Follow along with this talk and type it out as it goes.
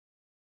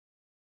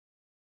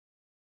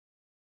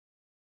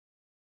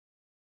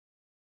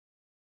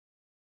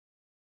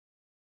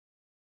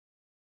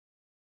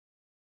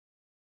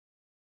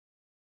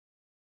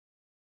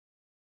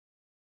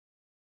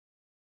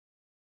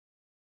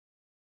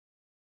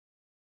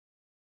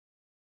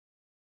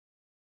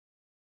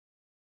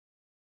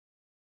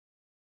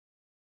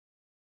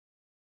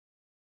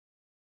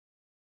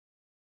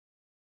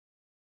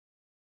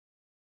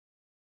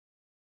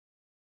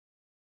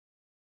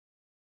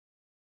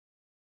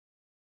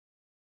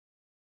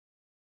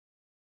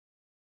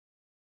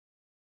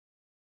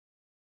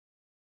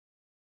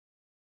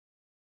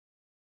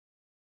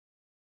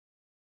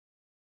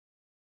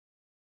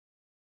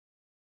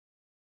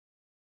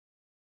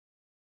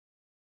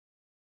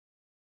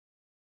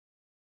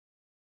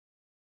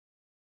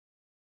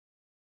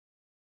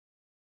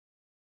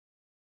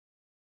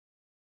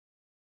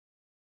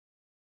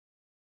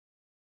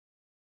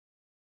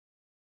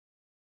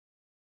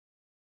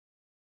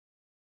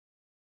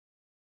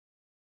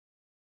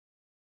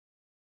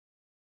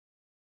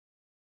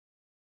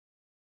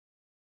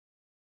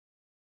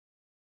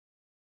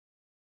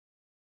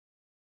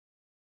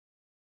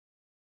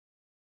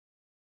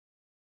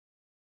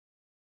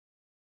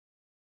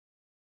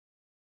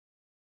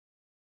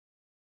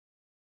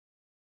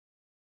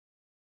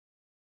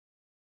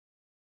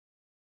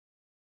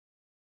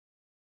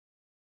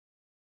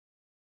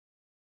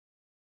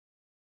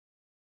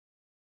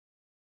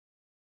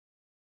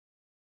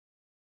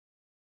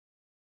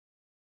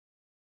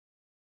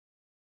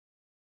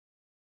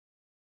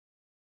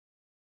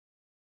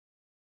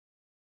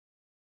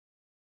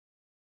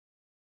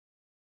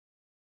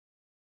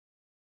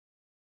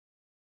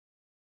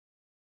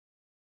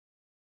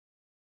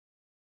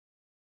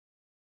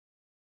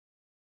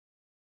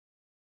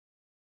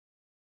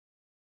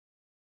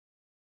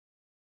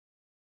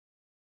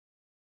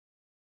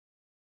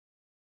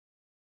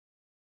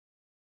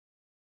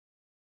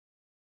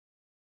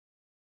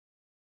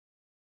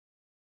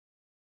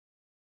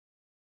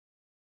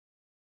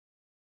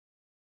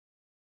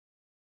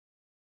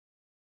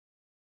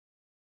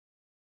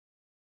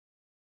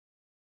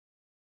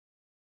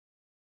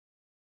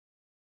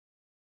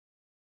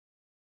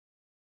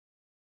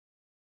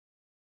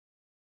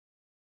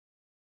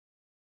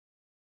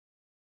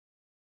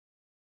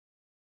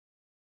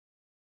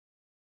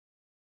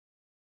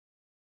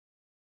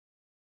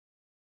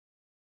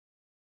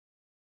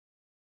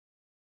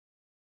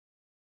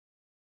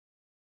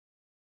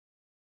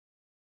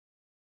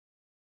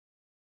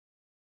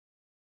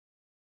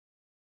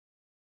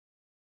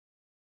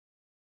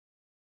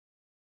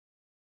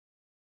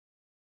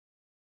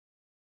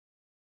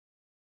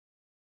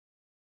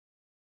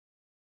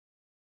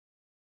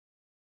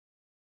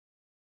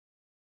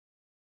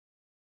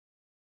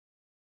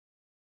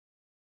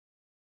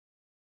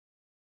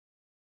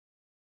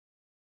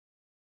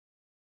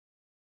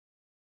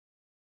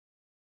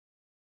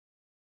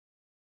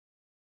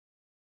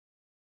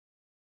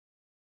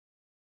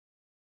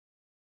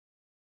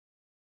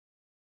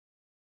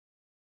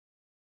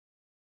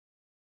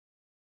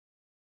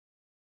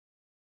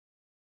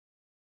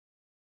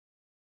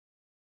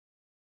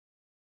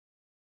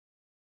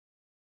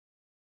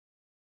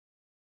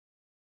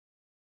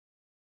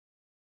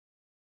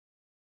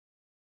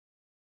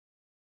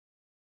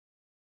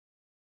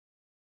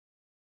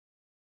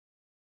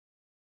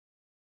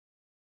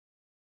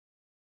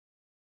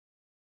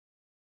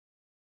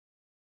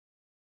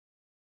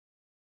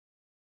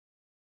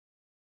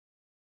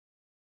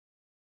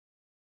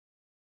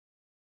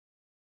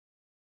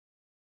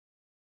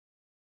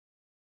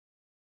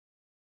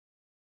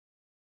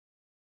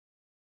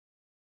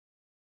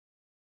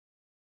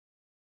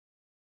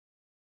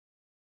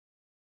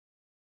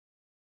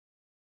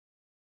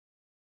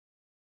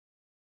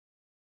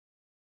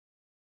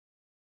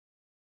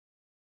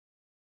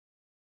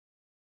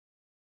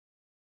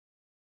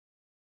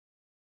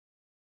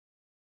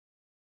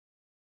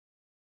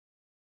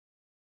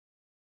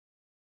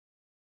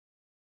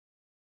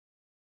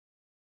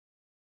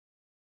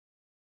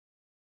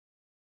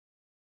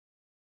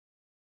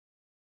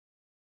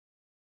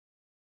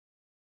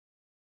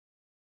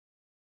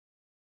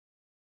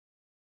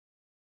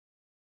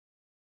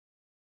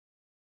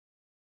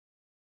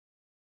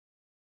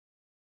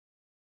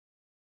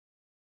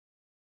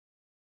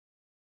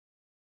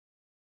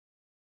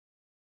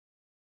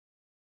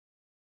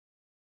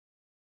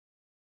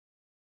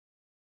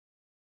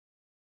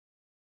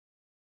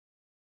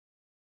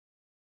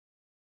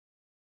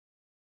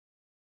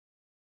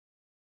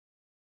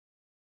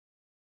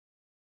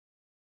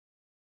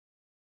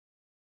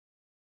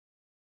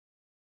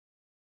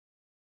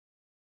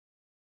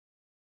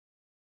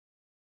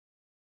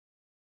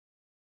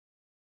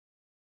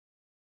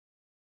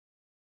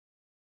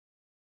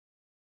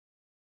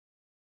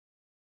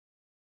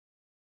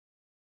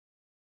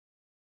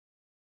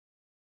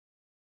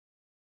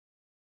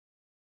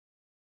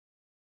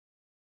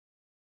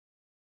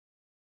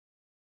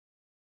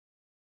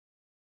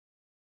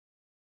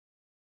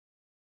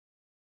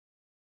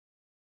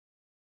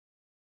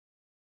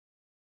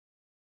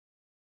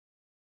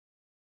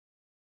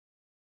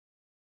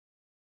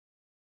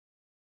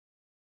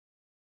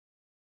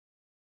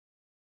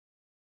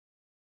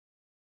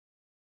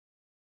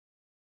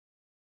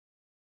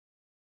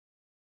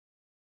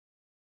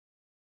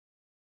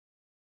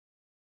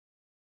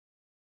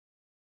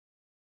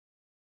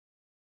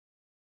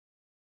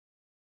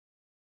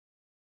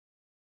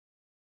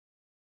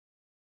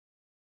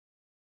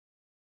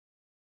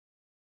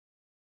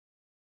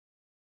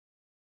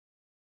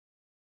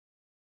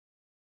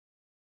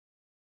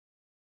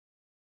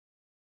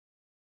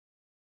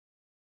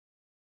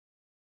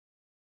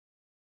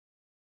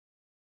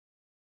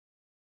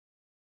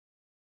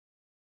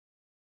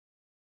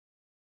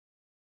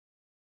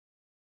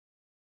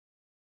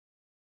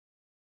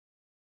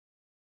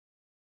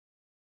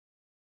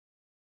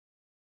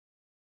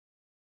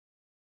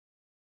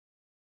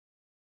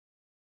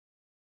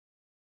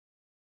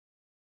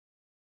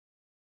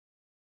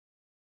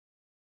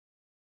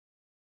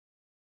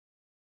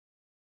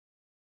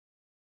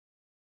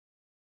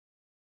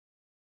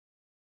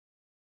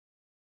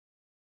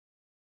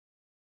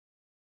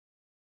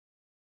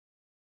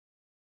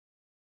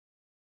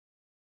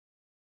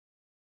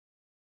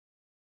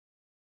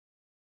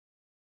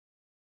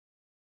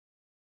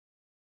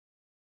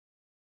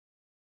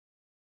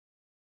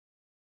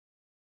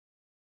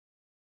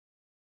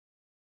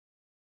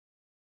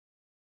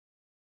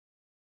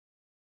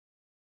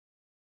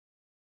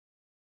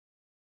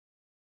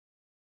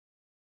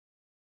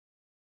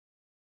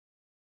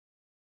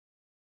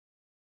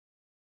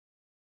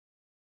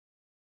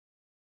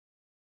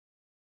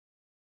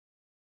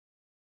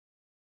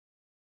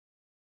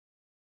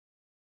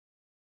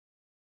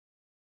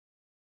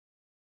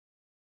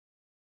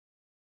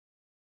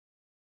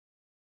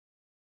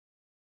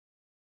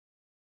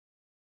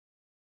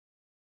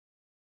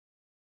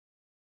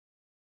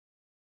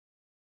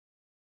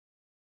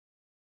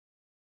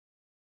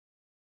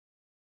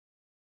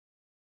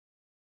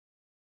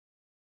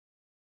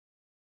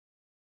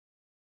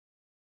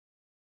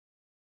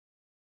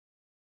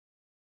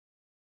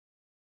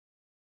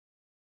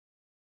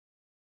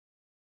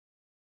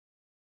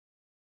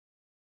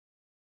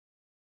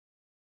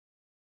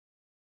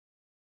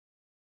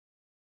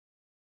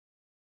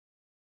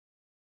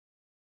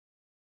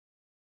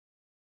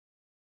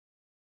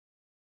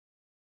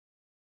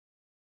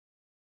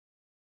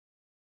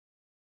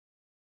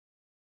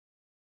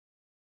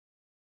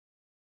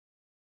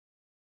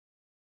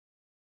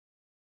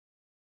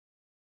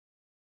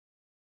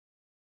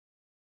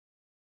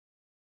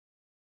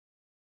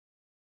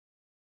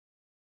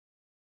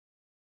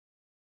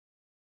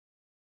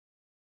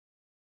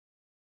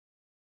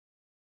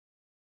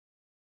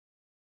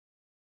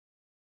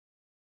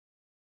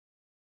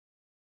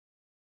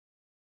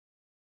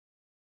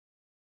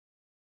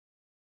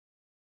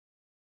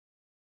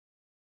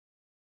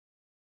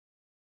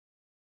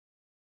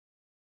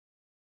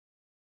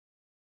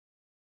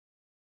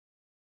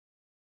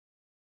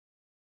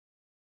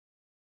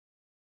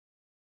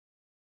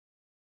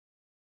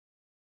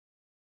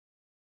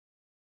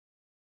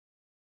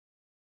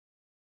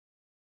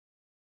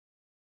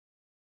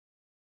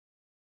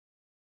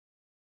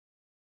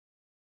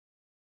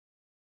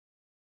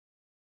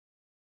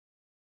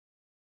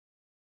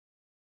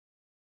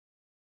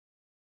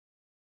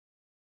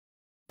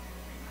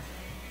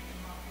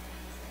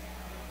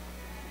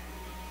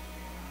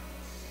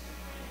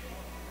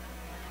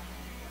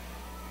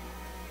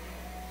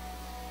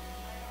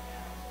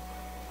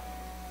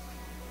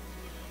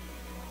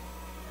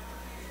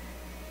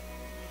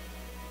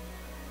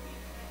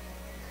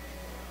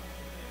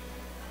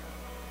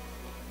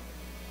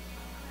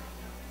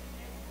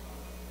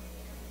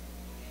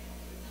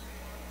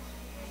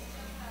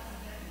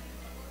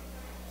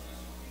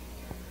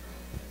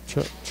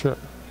Check, check,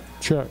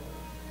 check,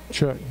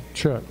 check,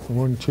 check.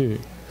 1, 2.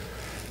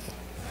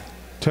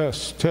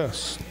 Test,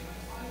 test.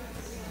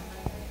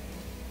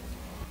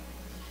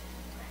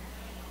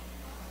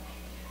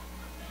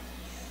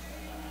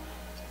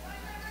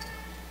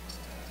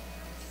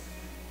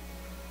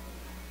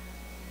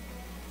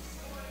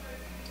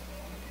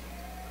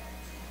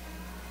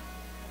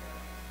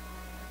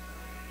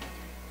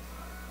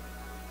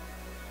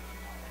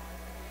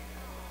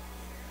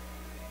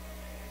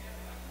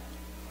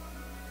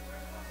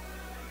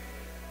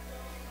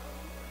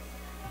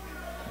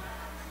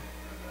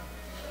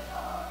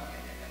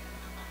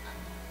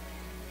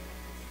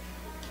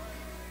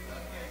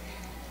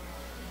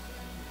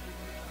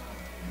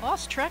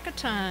 Lost track of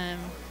time.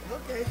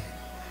 Okay.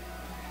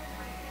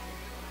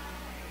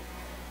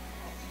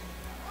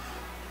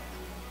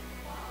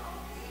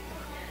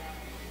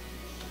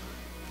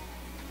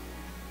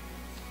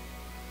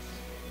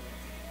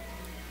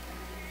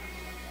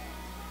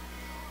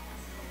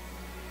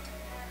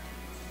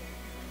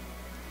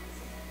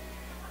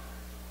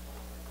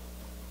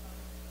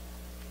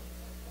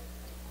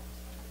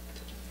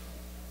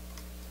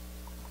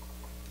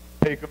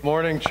 Hey, good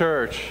morning,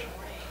 church.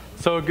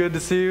 So good to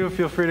see you.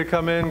 Feel free to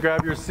come in,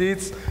 grab your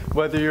seats,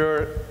 whether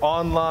you're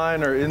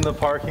online or in the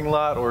parking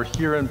lot or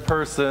here in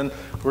person.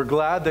 We're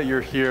glad that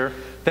you're here.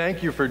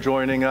 Thank you for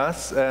joining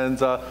us. And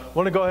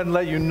want to go ahead and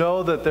let you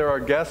know that there are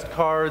guest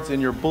cards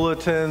in your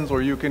bulletins,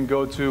 or you can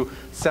go to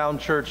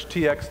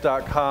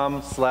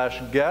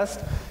soundchurchtx.com/guest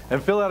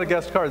and fill out a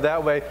guest card.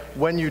 That way,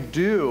 when you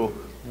do,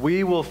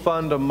 we will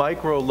fund a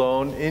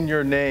microloan in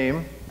your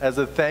name as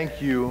a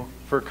thank you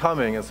for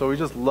coming. And so we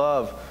just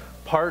love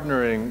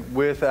partnering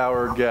with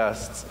our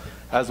guests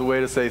as a way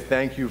to say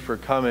thank you for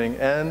coming,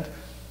 and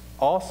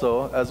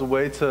also as a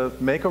way to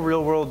make a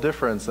real world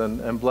difference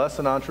and bless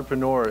an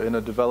entrepreneur in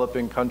a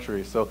developing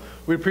country. So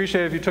we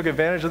appreciate it if you took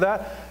advantage of that.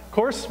 Of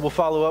course, we'll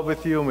follow up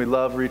with you, and we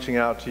love reaching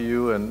out to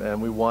you,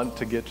 and we want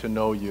to get to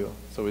know you.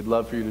 So we'd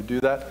love for you to do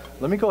that.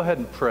 Let me go ahead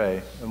and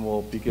pray, and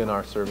we'll begin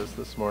our service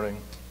this morning.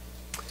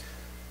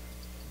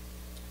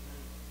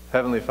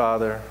 Heavenly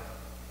Father,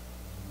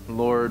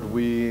 Lord,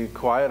 we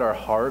quiet our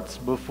hearts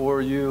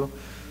before you.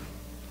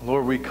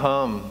 Lord, we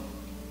come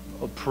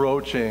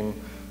approaching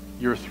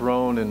your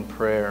throne in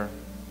prayer,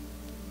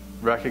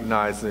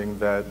 recognizing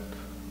that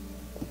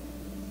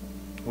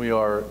we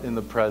are in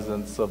the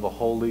presence of a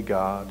holy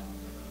God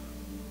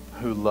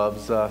who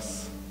loves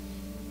us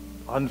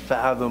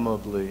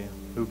unfathomably,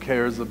 who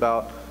cares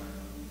about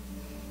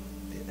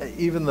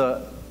even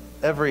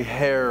every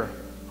hair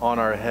on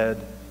our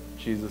head,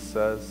 Jesus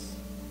says.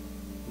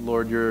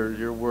 Lord,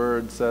 your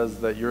word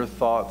says that your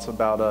thoughts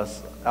about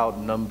us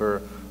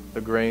outnumber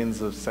the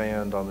grains of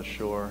sand on the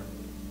shore.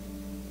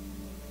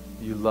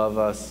 You love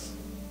us,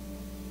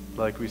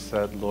 like we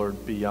said,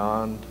 Lord,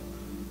 beyond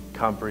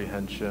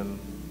comprehension.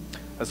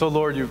 And so,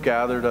 Lord, you've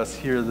gathered us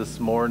here this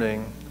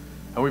morning,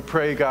 and we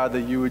pray, God,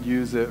 that you would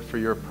use it for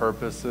your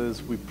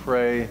purposes. We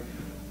pray,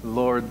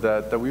 Lord,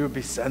 that we would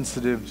be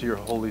sensitive to your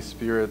Holy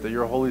Spirit, that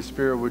your Holy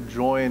Spirit would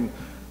join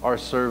our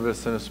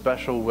service in a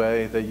special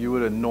way, that you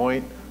would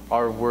anoint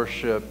our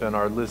worship and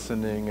our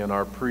listening and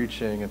our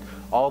preaching and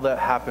all that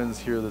happens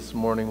here this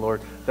morning,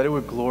 Lord, that it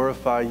would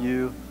glorify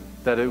you,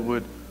 that it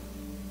would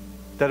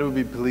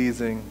be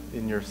pleasing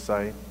in your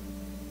sight.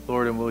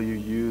 Lord, and will you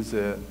use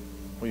it?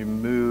 Will you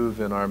move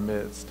in our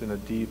midst in a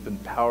deep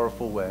and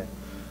powerful way?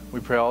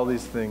 We pray all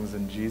these things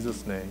in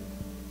Jesus' name.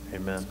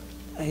 Amen.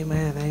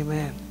 Amen,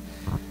 amen.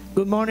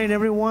 Good morning,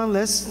 everyone.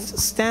 Let's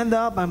stand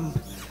up and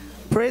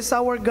praise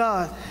our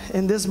God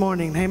in this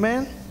morning.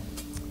 Amen.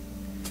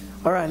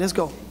 All right, let's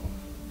go.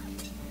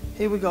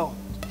 Here we go.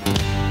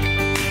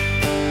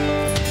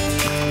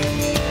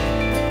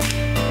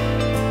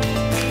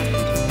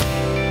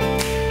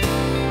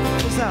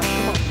 What's up?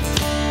 Come on.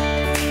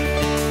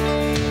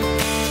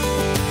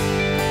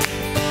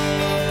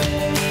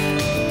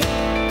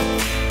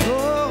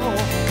 Oh.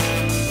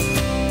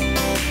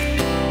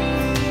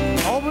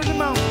 Over the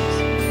mountains.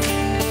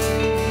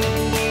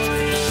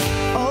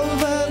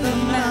 Over the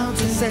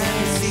mountains and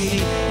the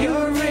sea,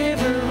 your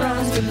river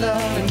runs below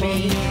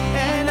me,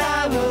 and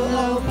I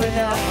will open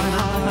up my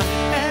heart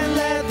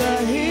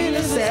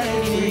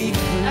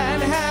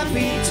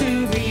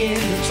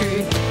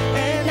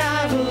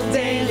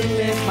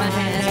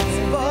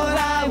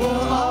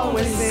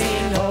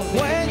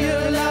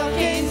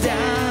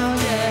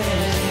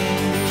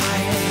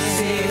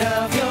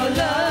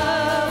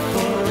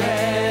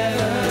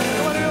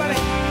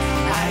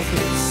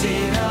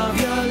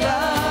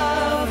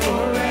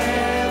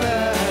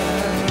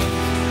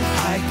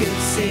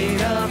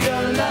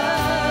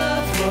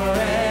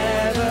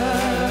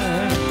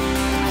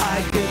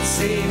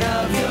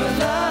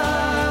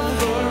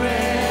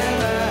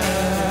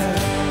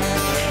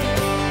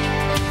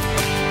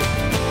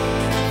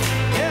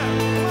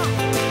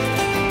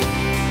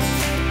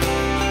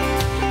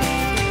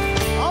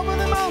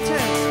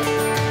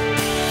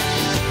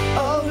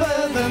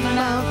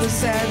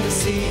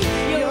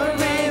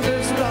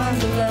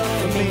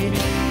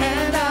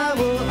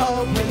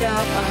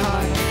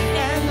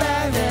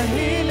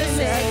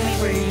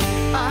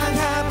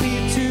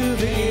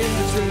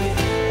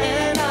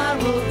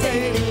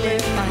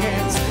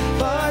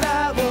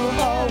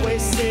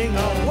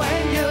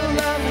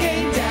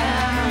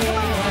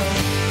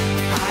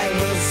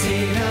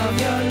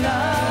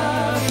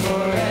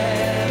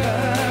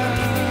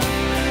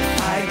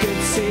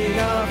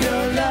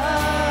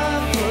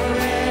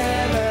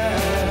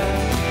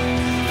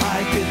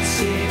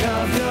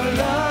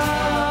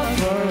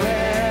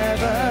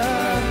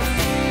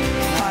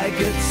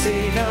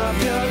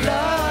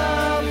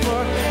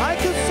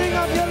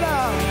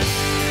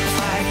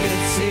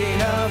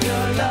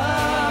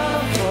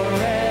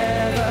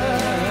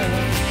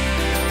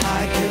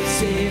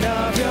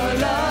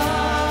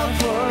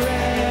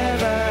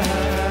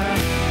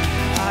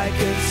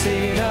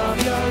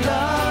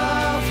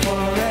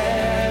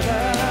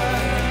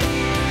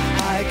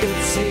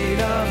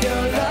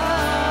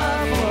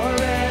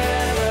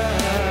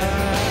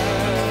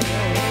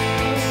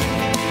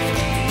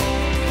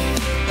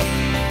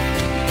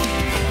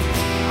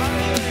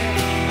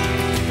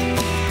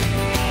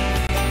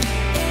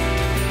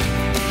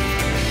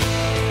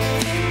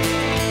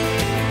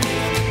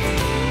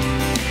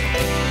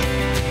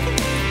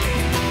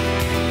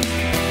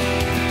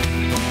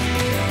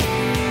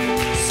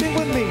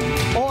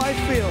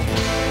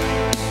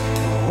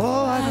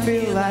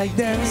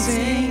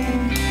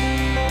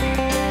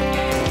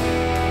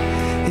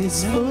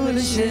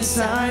this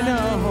I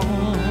know.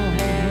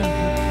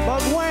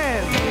 But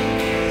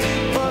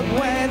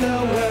when the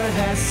world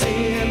has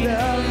seen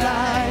the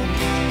light,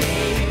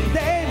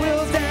 they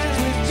will dance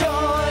with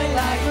joy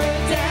like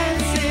we're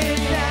dancing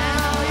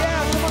now.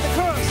 Yeah, come on, the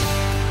chorus.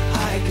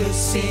 I could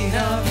sing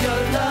of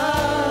your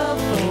love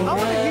forever. I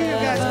want to hear you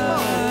guys, come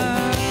on.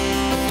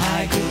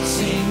 I could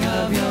sing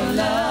of your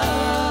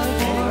love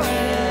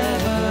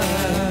forever.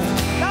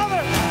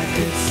 Louder. I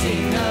could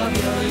sing of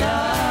your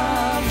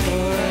love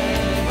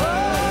forever.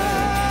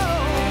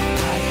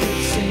 I could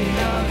sing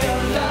of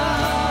your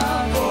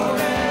love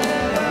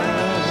forever.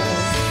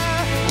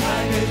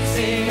 I could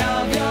sing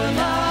of your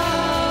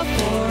love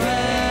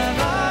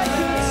forever.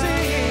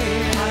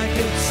 I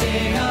could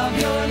sing of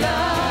your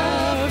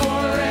love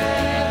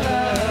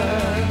forever.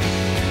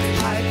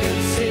 I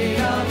could sing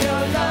of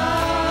your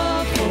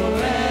love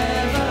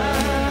forever.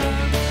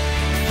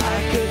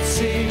 I could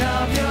sing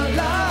of your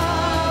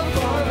love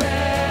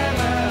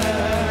forever.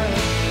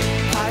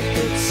 I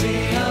could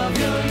sing of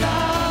your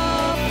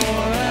love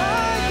forever.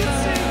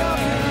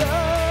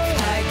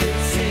 I could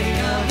sing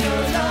of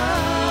your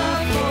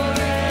love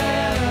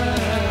forever.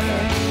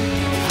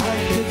 I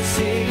could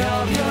sing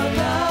of your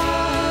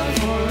love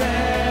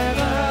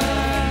forever.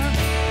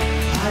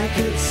 I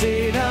could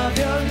sing of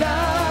your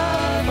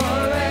love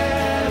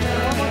forever.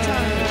 One more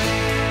time.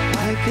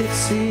 I could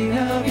sing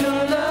of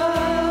your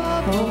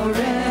love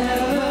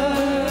forever.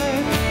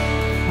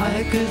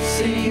 I could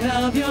sing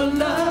of your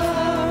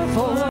love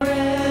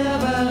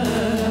forever.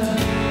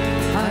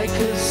 I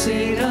could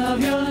sing of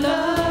your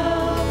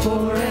love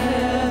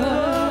forever.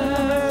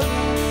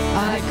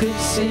 I could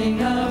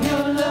sing of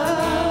your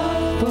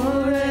love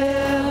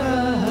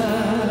forever.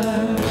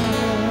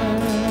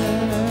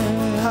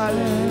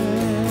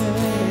 Hallelujah.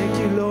 Thank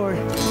you, Lord.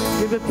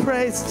 Give it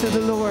praise to the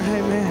Lord.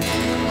 Amen.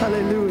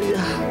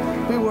 Hallelujah.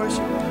 We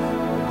worship.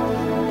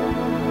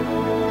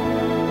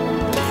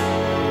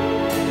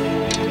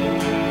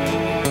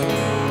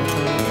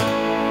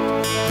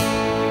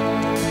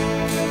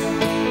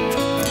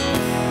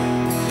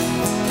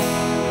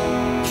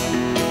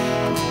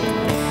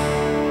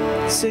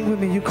 Sing with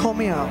me. You call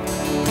me out.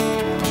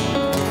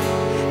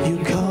 You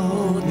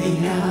called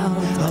me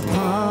out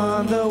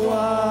upon the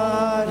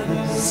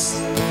waters,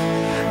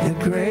 the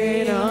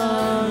great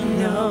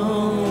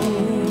unknown,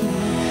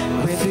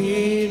 where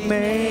feet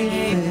may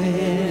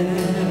fail.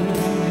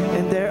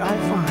 And there I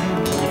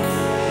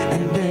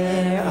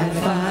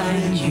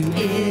find you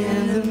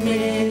in the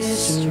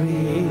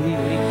mystery,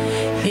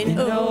 in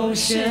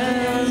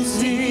oceans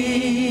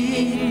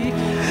deep.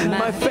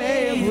 My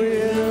faith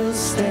will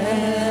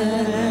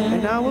stand,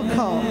 and I will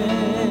call.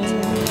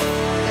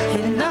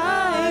 And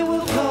I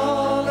will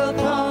call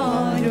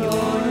upon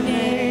your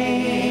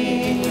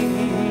name,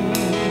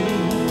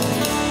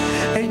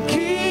 and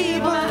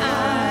keep my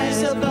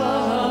eyes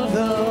above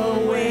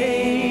the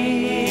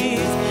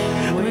waves.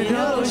 When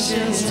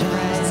oceans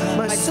rise,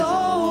 my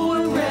soul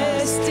will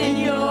rest in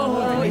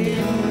your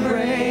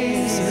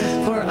embrace.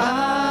 For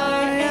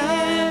I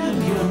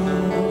am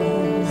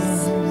yours,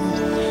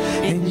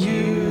 and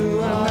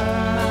you are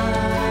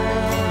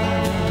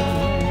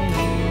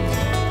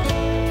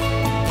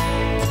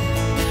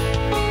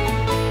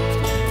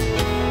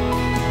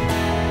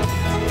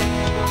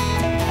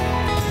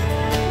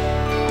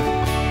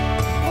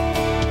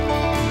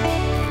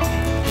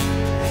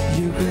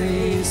your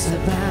grace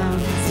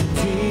abounds in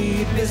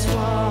deepest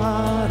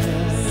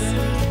waters.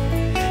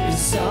 Your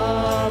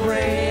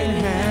sovereign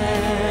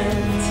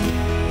hand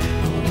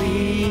will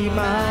be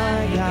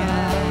my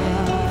guide.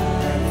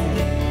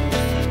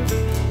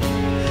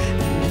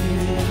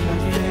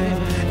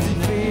 And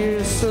fear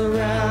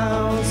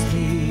surrounds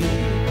me.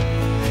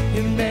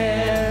 You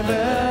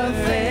never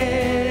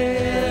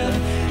fail,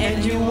 and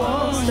you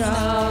won't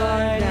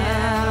start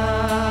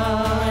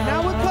now. And I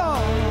will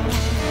call.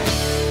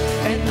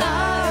 And I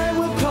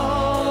will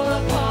call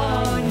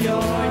upon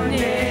your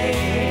name,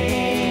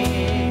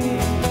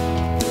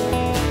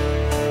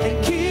 and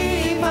keep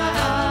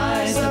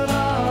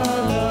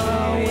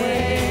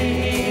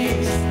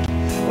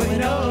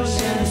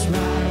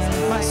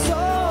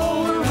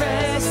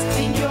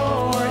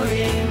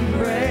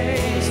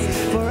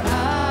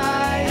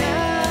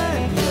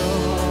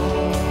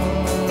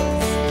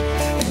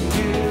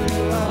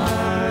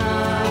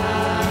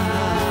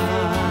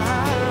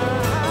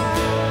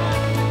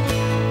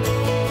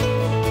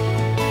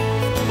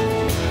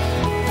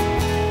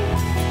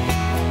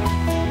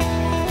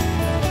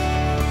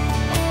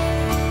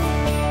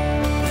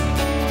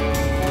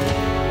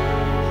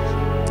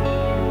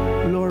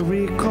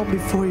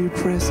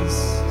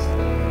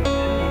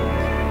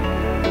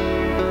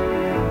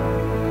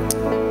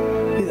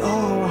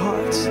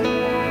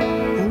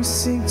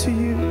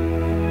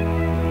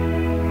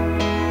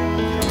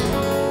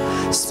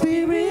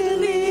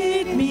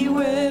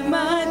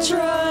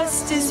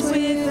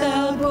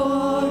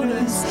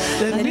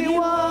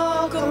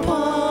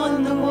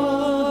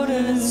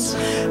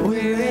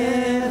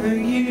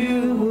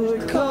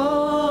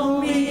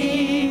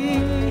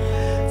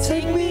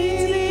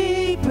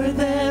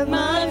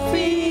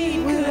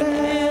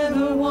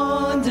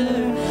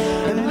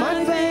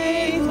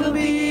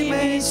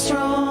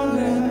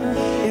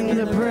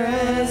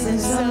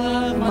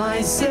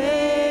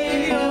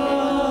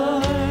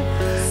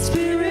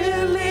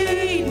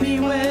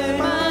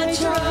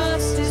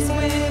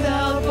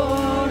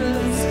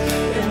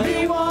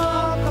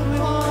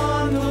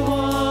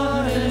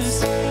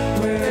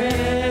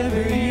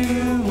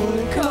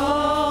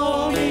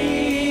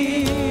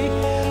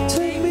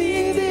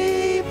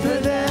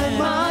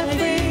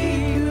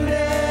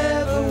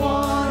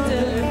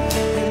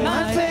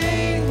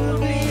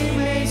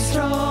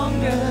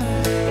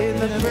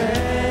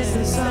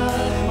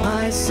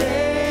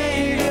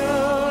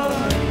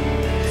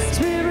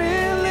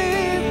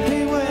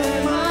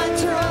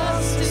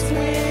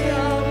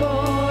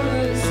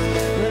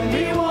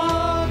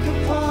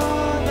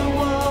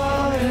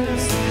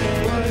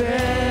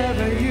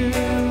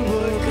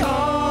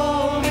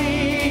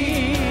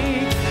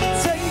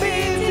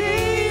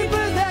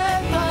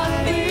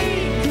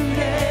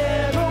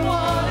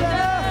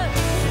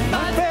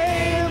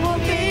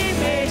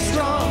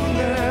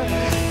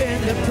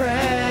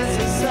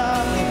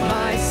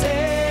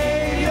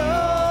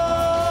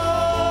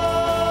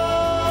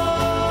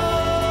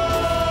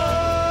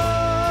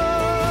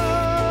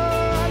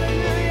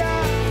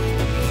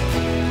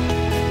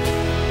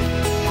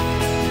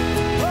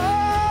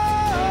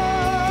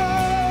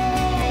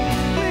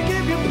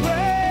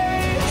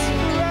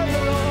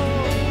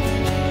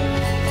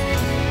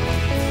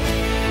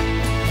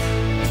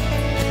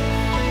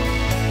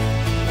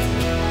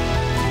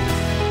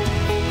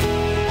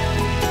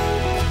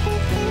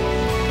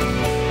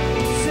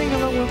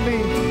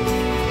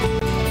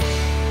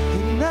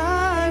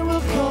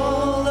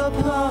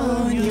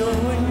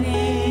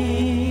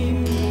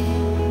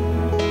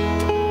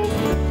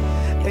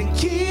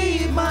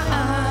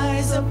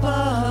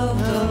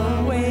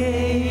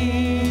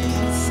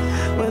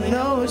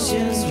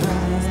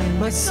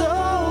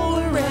soul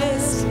will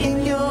rest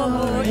in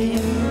your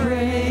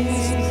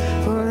embrace.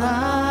 For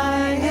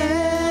I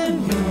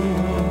am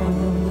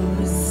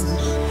yours,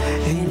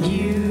 and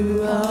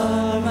you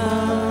are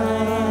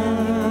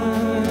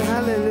mine.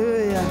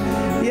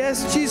 Hallelujah.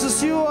 Yes,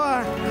 Jesus, you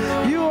are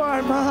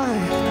mine.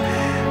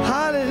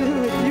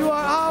 Hallelujah. You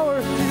are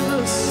ours,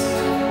 Jesus.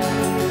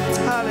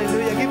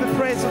 Hallelujah. Give the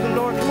praise of the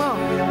Lord. Come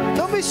on.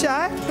 Don't be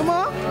shy. Come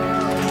on.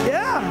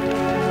 Yeah.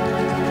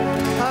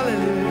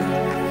 Hallelujah.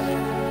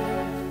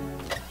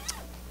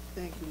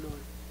 Thank you, Lord.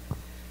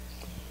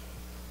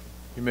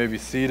 You may be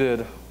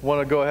seated. Want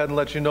to go ahead and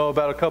let you know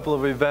about a couple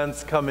of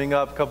events coming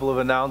up, a couple of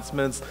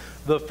announcements.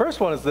 The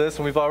first one is this,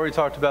 and we've already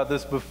talked about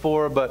this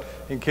before, but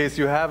in case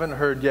you haven't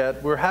heard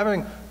yet, we're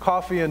having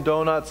coffee and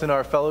donuts in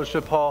our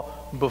fellowship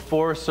hall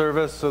before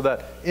service, so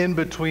that in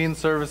between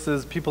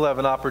services, people have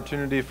an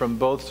opportunity from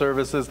both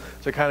services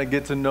to kind of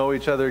get to know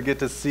each other, get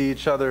to see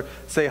each other,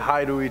 say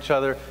hi to each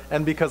other.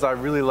 And because I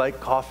really like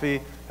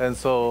coffee, and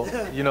so,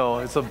 you know,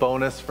 it's a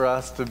bonus for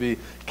us to be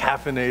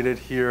caffeinated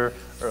here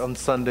on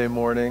Sunday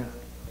morning.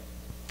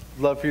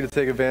 Love for you to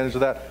take advantage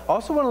of that.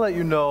 Also want to let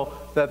you know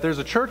that there's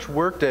a church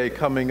workday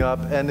coming up,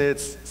 and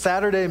it's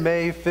Saturday,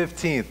 May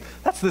 15th.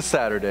 That's this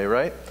Saturday,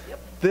 right? Yep.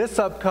 This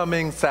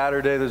upcoming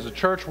Saturday, there's a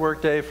church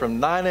workday from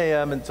 9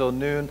 a.m. until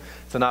noon.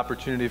 It's an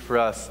opportunity for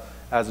us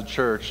as a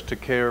church to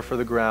care for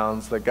the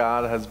grounds that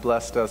God has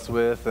blessed us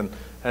with, and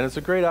it's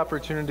a great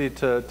opportunity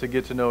to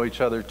get to know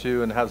each other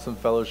too and have some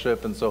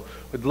fellowship. And so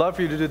we'd love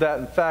for you to do that.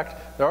 In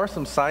fact, there are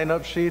some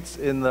sign-up sheets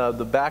in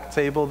the back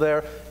table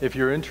there. If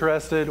you're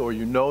interested, or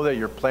you know that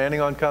you're planning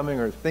on coming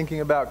or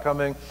thinking about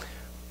coming,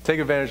 take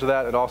advantage of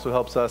that. It also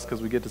helps us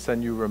because we get to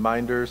send you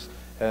reminders,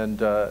 and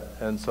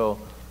so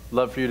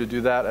love for you to do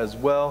that as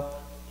well.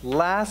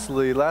 Last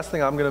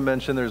thing I'm going to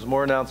mention, there's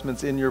more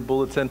announcements in your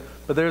bulletin,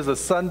 but there's a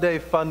Sunday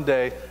Fun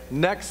Day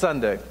next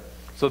Sunday.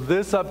 So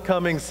this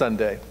upcoming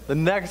Sunday, the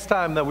next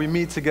time that we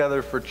meet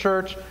together for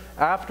church,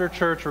 after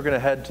church, we're going to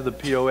head to the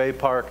POA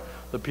Park.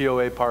 The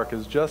POA Park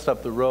is just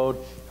up the road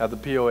at the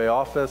POA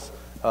office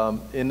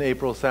in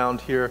April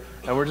Sound here.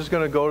 And we're just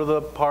going to go to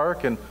the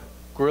park and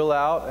grill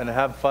out and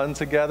have fun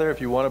together.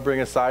 If you want to bring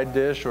a side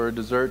dish or a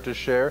dessert to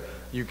share,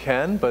 you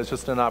can, but it's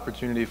just an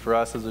opportunity for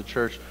us as a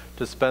church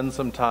to spend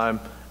some time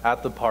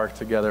at the park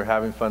together,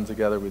 having fun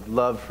together. We'd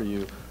love for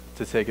you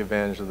to take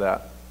advantage of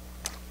that.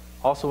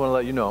 Also want to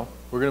let you know,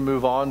 we're going to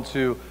move on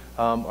to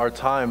our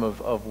time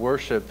of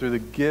worship through the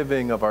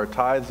giving of our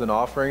tithes and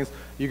offerings.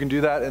 You can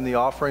do that in the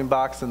offering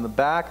box in the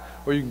back,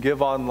 or you can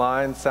give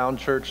online,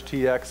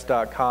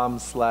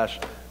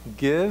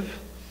 soundchurchtx.com/give.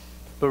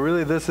 But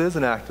really, this is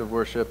an act of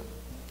worship.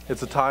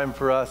 It's a time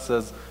for us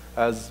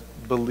as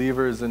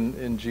believers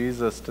in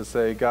Jesus to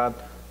say, God,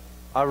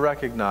 I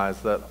recognize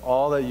that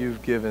all that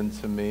you've given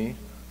to me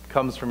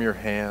comes from your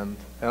hand.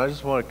 And I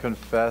just want to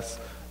confess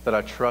that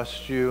I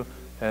trust you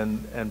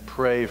and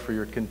pray for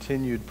your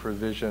continued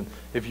provision.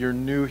 If you're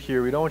new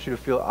here, we don't want you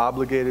to feel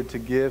obligated to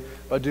give.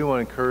 But I do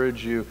want to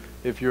encourage you,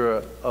 if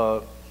you're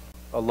a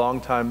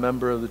longtime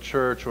member of the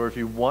church, or if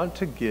you want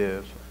to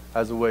give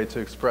as a way to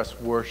express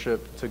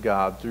worship to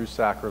God through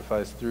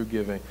sacrifice, through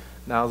giving,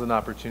 now's an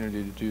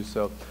opportunity to do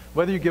so.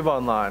 Whether you give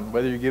online,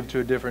 whether you give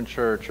to a different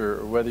church,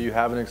 or whether you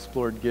haven't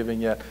explored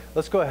giving yet,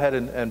 let's go ahead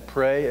and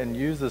pray and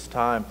use this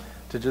time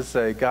to just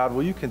say, God,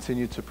 will you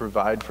continue to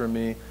provide for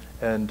me?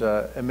 And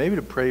maybe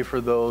to pray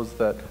for those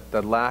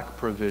that lack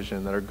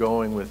provision, that are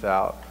going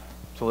without.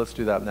 So let's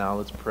do that now.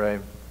 Let's pray.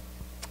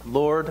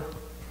 Lord,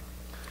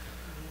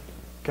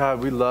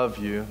 God, we love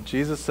you.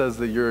 Jesus says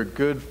that you're a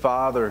good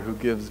father who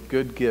gives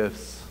good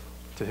gifts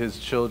to his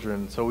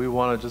children. So we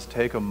want to just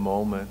take a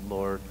moment,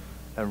 Lord,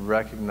 and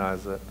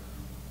recognize that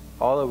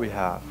all that we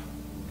have,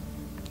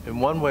 in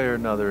one way or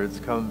another, it's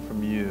come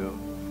from you.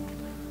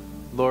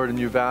 Lord, and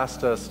you've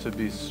asked us to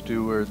be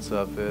stewards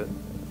of it.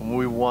 And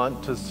we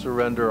want to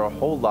surrender our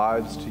whole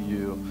lives to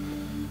you,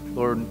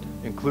 Lord,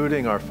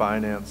 including our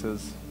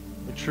finances.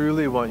 We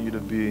truly want you to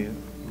be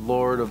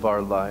Lord of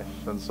our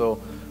life. And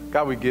so,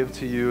 God, we give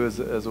to you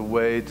as a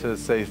way to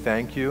say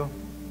thank you.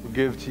 We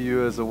give to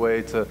you as a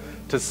way to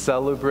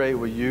celebrate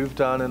what you've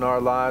done in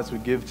our lives. We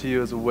give to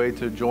you as a way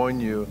to join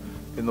you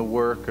in the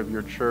work of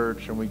your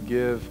church. And we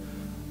give,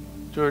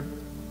 Lord,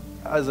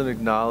 as an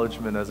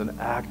acknowledgement, as an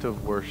act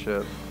of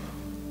worship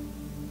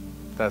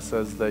that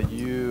says that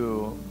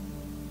you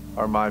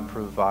are my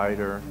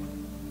provider,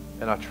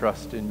 and I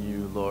trust in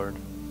you, Lord.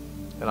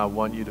 And I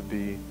want you to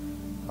be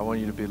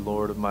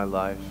Lord of my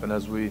life. And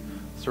as we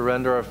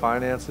surrender our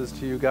finances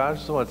to you, God, I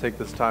just want to take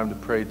this time to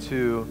pray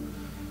too,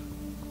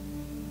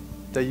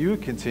 that you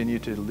would continue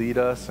to lead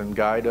us and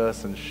guide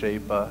us and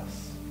shape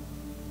us.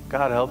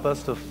 God, help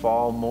us to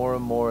fall more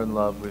and more in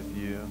love with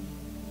you.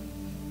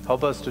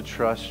 Help us to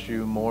trust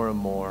you more and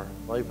more,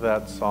 like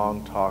that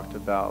song talked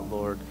about,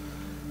 Lord.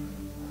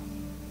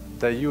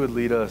 That you would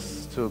lead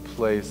us to a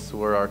place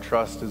where our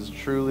trust is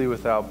truly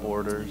without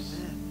borders,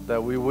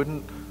 that we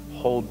wouldn't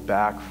hold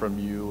back from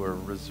you or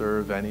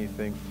reserve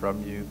anything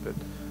from you, but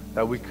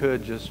that we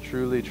could just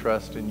truly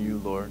trust in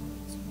you, Lord.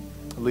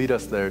 Lead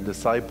us there,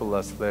 disciple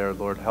us there,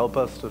 Lord. Help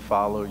us to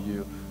follow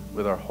you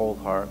with our whole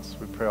hearts.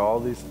 We pray all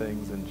these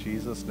things in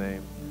Jesus'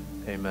 name.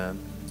 Amen.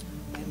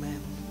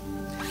 Amen.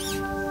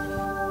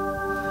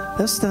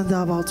 Let's stand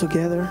up all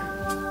together.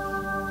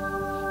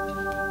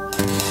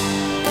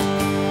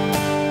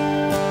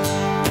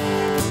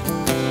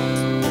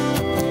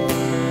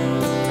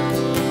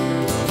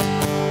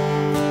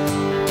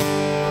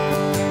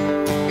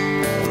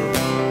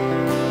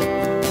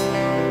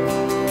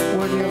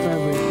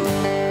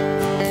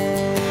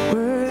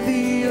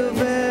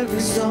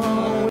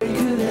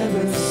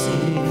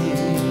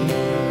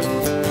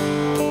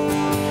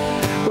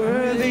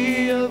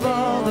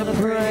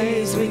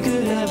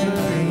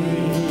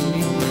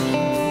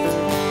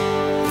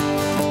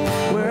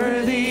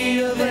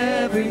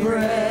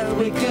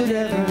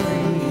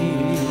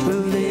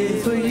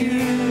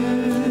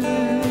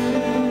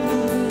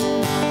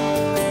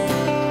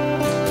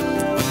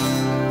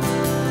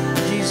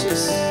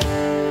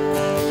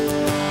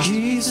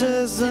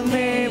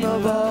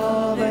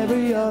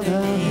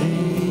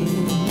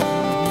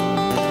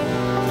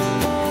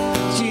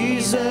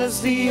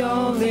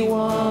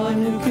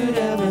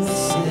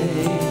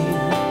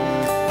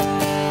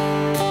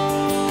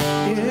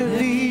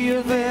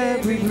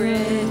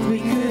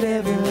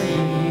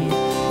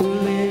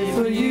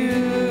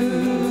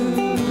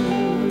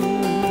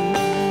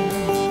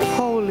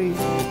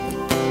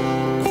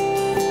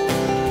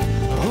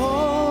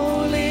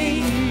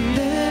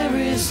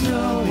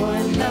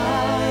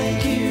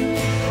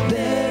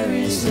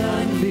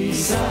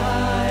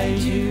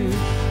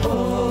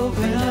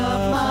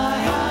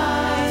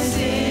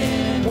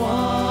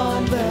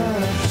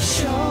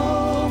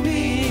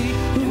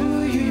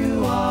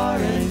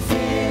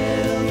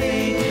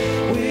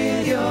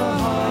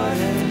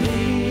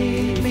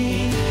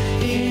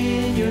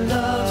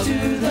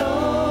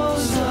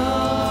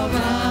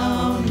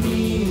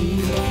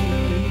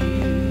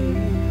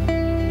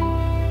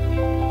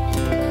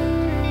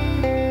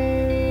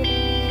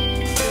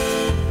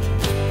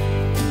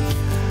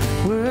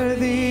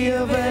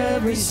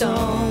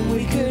 Song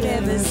we could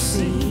ever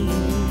sing,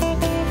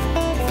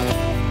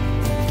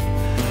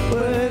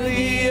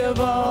 worthy of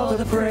all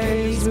the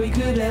praise we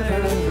could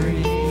ever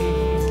bring,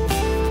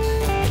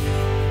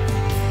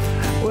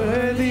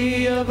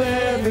 worthy of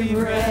every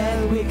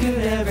breath we could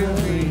ever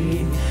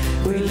breathe.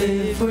 We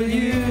live for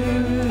you,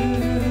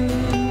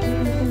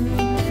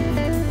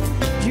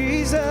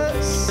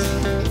 Jesus.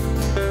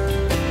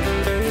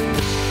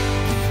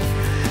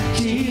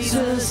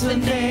 Jesus, the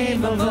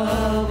name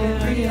above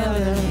every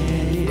other name.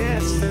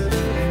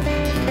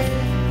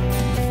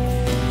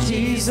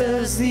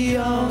 Jesus, the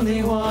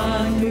only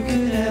one who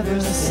could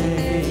ever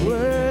say,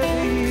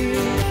 worthy,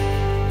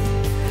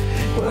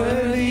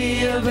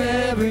 worthy of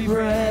every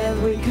breath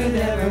we could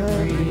ever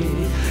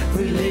breathe.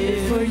 We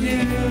live for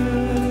you.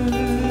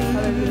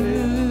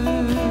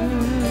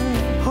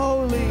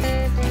 Holy,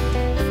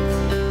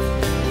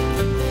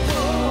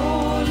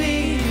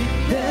 holy,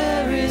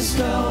 there is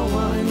no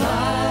one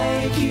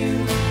like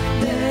you.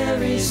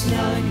 There is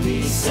none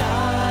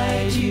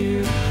beside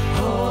you.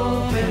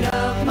 Open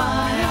up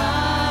my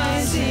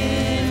eyes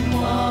in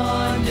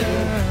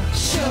wonder.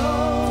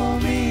 Show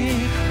me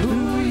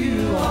who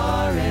you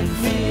are and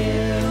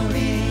fill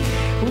me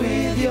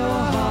with your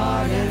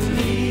heart and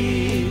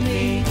lead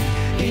me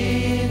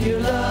in your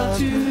love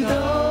to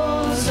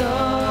those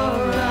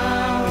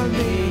around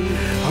me.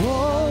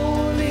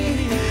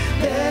 Holy,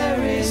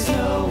 there is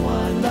no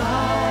one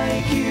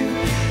like you.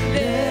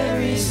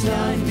 There is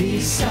none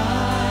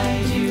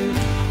beside you.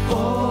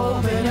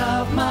 Open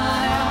up my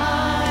eyes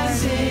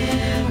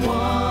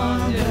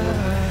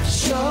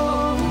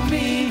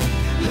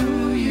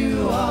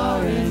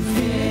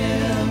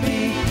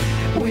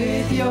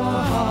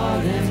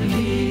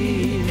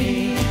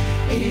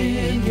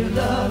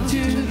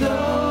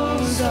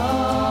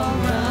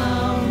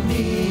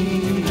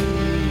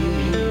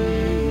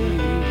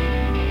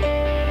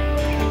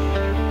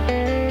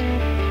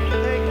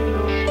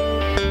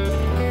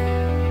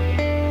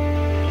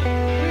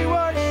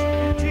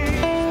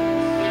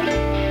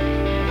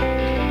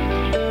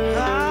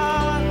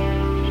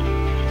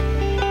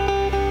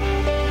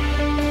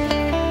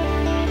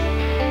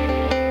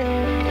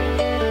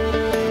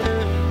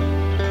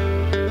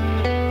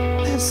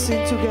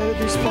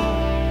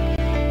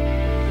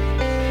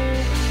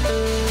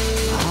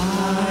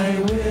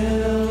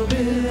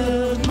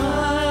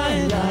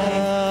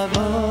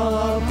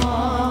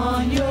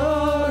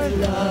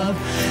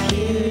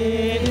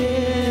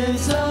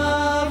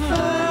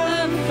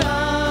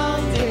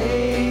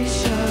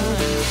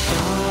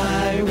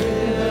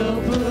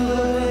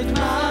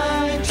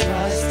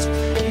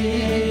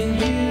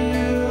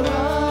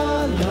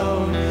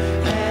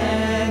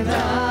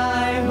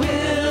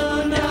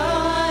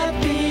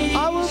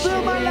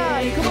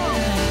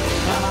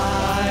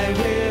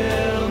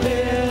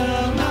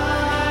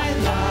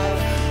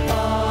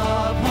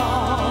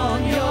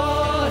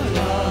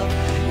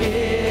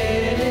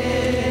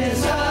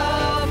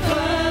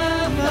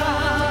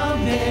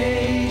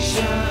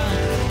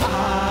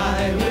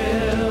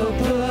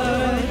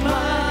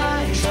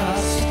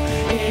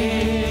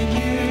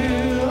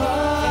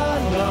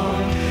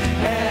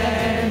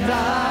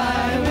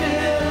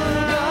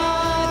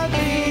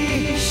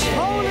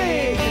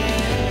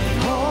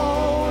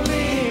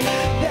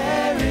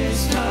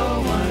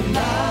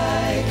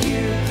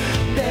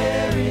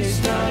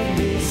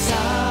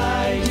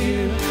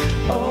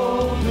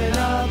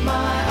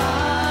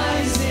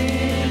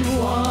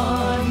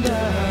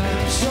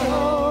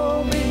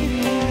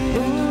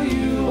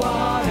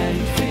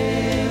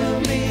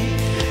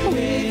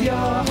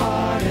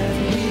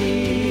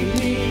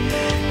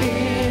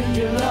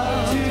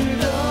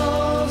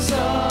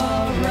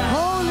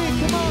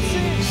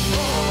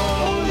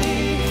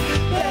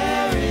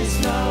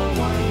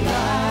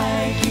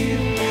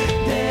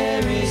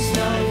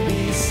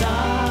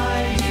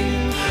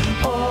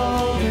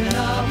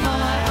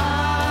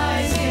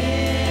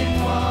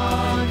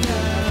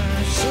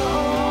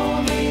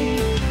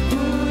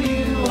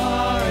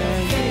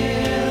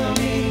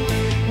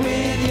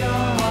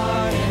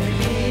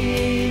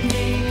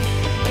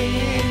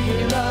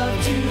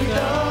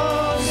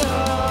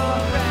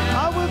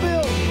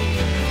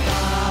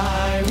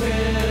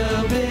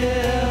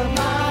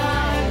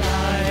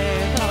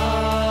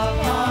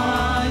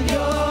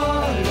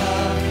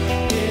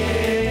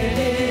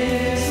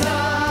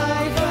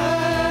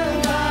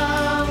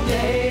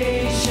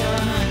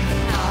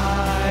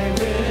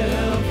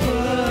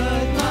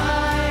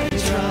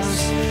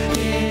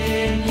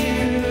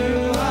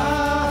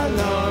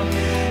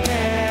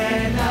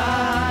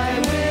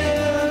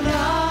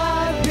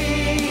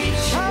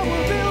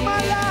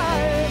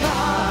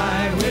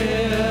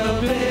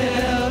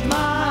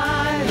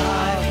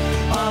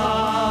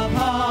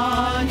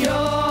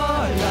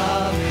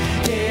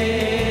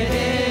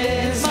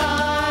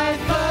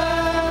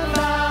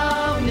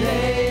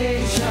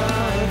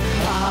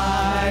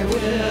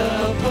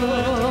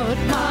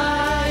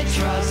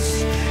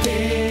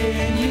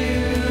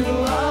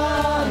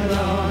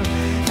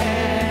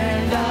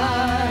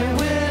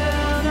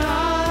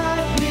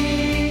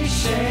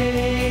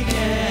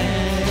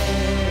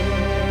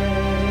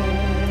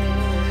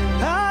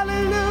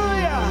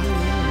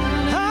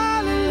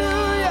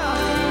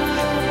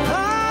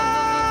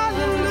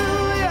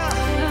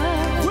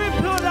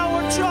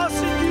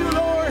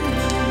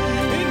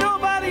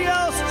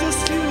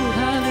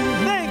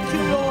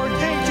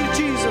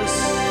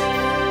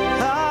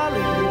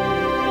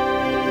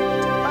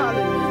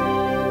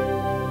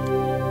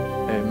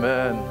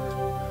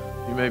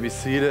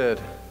seated.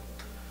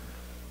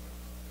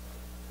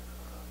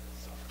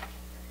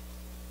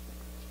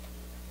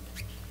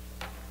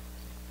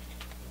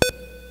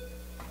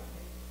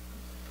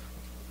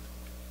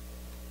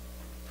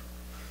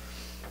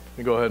 Let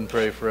me go ahead and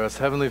pray for us.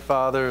 Heavenly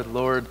Father,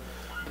 Lord,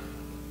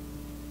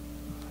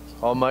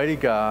 Almighty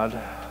God,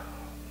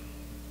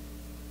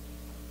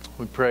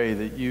 we pray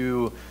that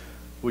you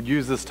would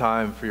use this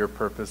time for your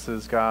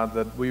purposes, God,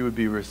 that we would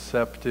be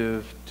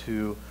receptive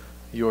to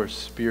your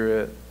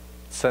Spirit,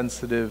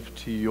 sensitive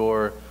to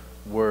your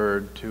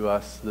word to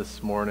us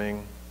this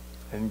morning.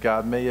 And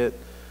God, may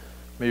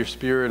your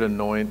Spirit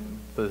anoint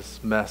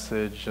this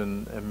message,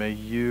 and may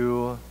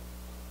you,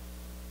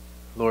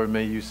 Lord,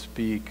 may you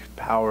speak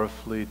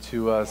powerfully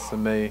to us,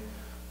 and may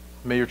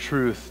your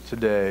truth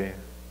today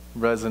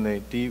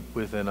resonate deep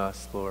within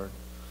us, Lord.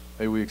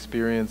 May we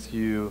experience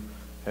you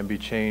and be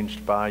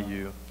changed by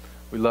you.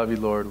 We love you,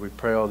 Lord. We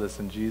pray all this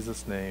in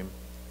Jesus' name.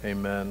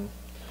 Amen.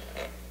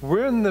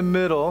 We're in the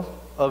middle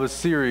of a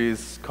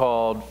series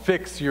called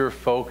Fix Your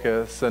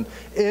Focus. And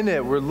in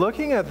it, we're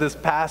looking at this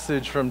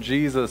passage from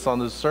Jesus on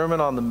the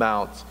Sermon on the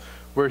Mount,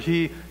 where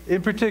he,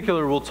 in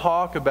particular, will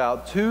talk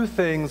about 2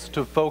 things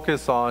to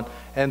focus on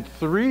and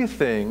 3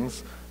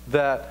 things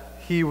that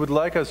he would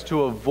like us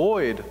to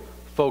avoid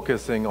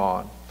focusing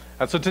on.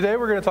 And so today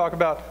we're going to talk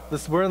about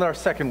this. We're in our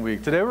second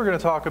week. Today we're going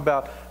to talk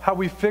about how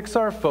we fix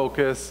our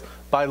focus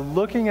by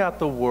looking at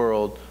the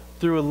world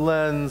through a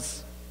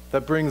lens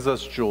that brings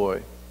us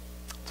joy.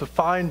 To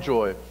find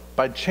joy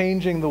by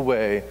changing the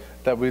way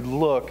that we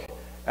look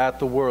at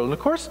the world. And of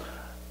course,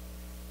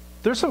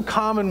 there's some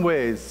common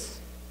ways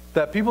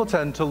that people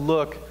tend to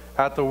look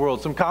at the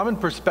world, some common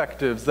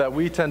perspectives that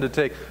we tend to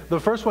take.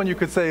 The first one you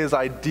could say is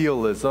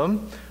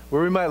idealism,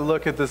 where we might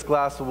look at this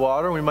glass of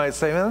water and we might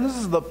say, man, this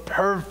is the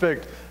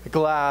perfect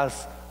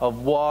glass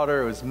of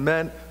water. It was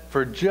meant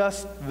for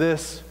just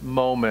this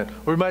moment.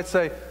 Or we might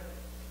say,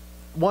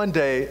 one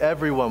day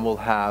everyone will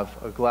have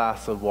a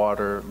glass of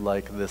water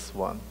like this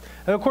one.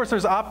 And of course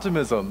there's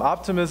optimism.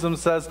 Optimism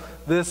says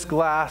this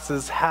glass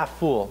is half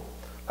full.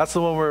 That's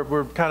the one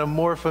we're kind of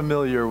more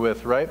familiar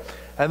with, right?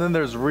 And then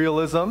there's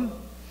realism.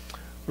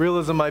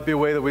 Realism might be a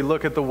way that we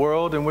look at the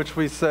world in which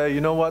we say, you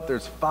know what,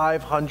 there's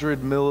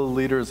 500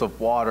 milliliters of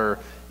water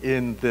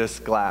in this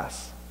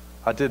glass.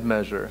 I did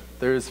measure.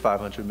 There is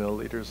 500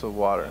 milliliters of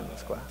water in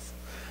this glass.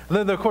 And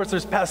then, of course,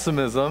 there's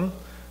pessimism,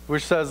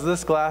 which says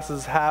this glass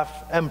is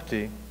half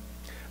empty.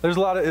 There's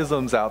a lot of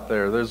isms out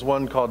there. There's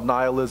one called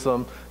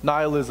nihilism.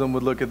 Nihilism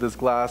would look at this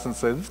glass and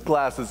say, this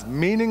glass is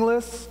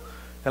meaningless,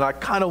 and I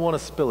kind of want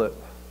to spill it.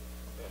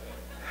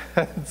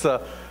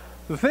 So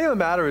the thing of the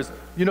matter is,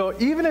 you know,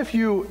 even if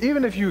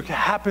you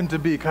happen to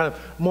be kind of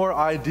more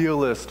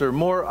idealist or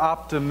more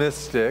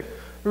optimistic,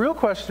 the real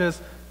question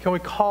is, can we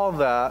call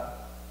that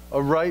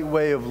a right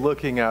way of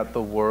looking at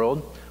the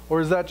world?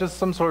 Or is that just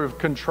some sort of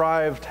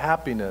contrived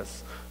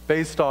happiness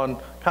based on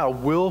kind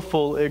of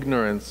willful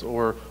ignorance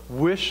or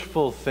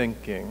wishful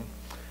thinking?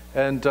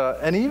 And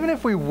even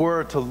if we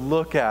were to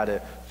look at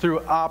it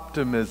through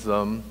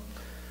optimism,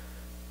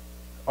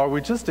 are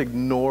we just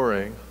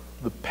ignoring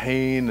the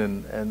pain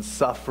and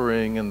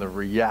suffering and the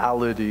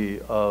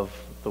reality of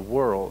the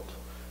world?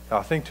 Now,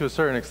 I think to a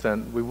certain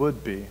extent we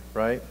would be,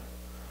 right?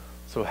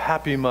 So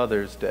happy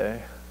Mother's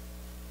Day.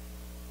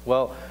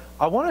 Well,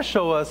 I want to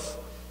show us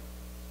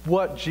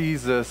what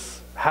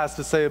Jesus has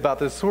to say about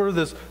this, sort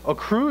of a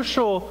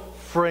crucial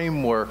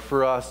framework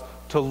for us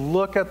to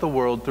look at the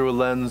world through a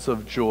lens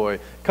of joy.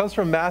 It comes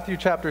from Matthew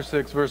chapter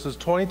 6, verses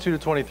 22 to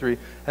 23,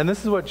 and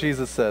this is what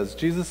Jesus says.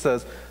 Jesus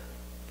says,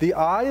 "The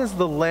eye is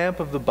the lamp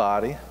of the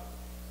body.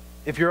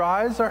 If your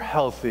eyes are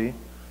healthy,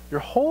 your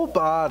whole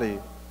body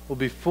will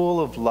be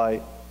full of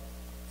light.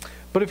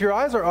 But if your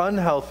eyes are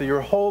unhealthy,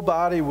 your whole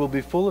body will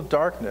be full of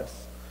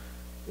darkness.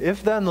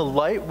 If then the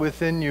light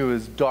within you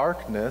is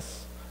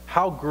darkness,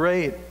 how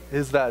great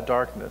is that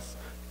darkness?"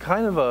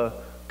 Kind of a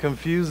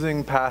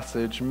confusing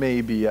passage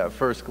maybe at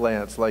first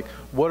glance. Like,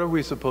 what are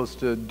we supposed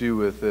to do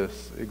with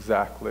this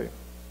exactly?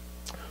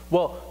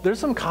 Well, there's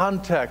some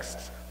context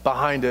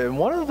behind it. And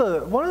one of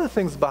the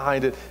things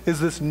behind it is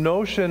this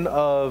notion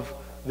of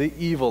the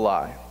evil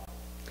eye.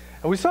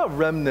 And we saw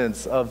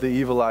remnants of the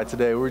evil eye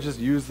today. We just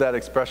used that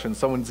expression,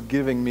 someone's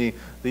giving me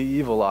the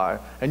evil eye.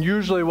 And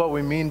usually what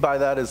we mean by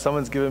that is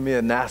someone's giving me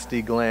a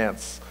nasty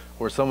glance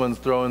or someone's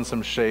throwing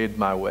some shade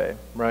my way,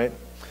 right?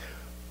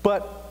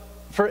 But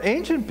for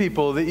ancient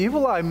people, the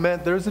evil eye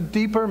meant there's a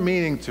deeper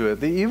meaning to it.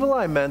 The evil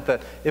eye meant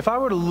that if I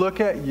were to look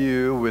at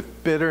you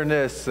with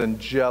bitterness and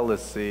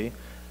jealousy,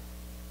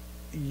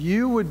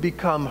 you would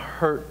become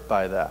hurt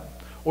by that.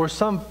 Or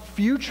some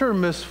future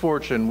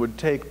misfortune would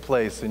take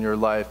place in your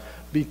life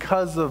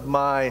because of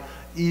my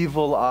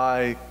evil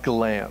eye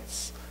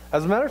glance.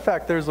 As a matter of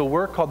fact, there's a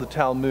work called the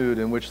Talmud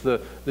in which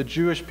the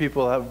Jewish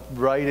people have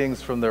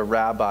writings from their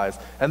rabbis,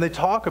 and they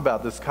talk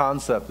about this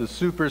concept, the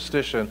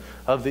superstition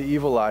of the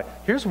evil eye.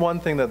 Here's one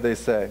thing that they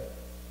say.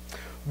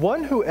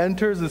 One who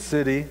enters a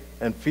city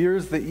and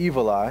fears the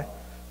evil eye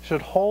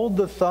should hold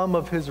the thumb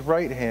of his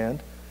right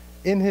hand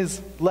in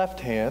his left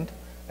hand,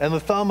 and the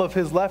thumb of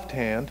his left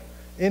hand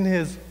in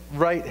his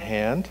right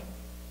hand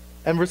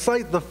and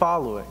recite the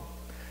following: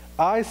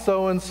 I,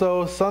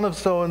 so-and-so, son of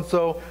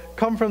so-and-so,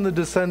 come from the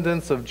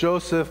descendants of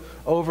Joseph,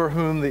 over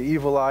whom the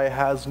evil eye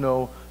has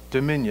no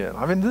dominion.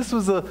 I mean, this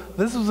was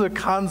a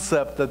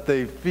concept that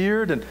they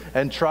feared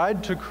and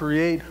tried to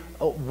create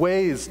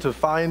ways to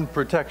find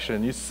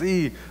protection. You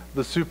see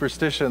the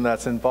superstition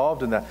that's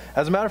involved in that.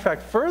 As a matter of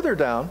fact, further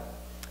down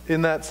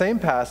in that same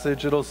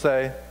passage, it'll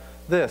say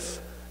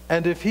this: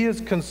 and if he is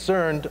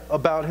concerned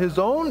about his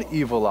own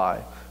evil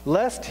eye,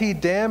 lest he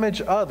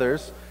damage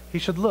others, he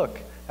should look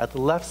at the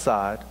left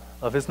side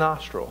of his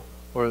nostril,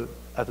 or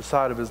at the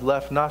side of his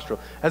left nostril.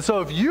 And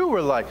so if you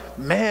were like,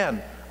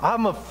 man,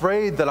 I'm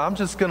afraid that I'm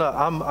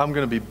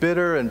gonna be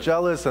bitter and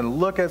jealous and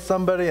look at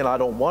somebody and I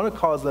don't want to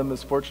cause them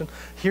misfortune,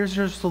 here's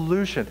your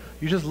solution.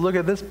 You just look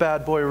at this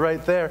bad boy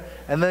right there,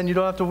 and then you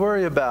don't have to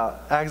worry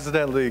about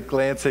accidentally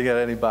glancing at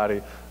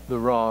anybody the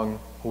wrong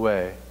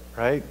way,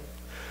 right?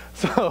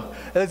 So,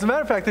 as a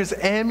matter of fact, there's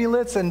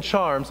amulets and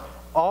charms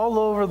all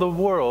over the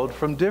world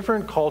from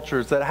different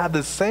cultures that have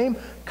the same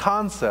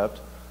concept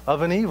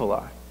of an evil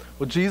eye.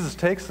 Well, Jesus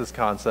takes this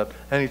concept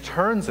and he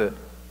turns it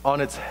on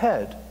its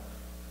head.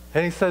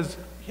 And he says,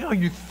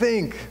 you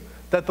think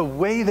that the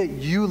way that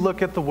you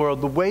look at the world,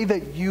 the way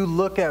that you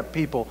look at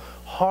people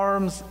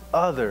harms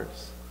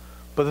others.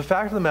 But the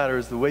fact of the matter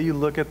is the way you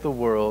look at the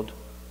world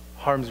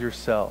harms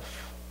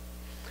yourself.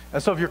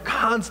 And so if you're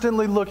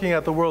constantly looking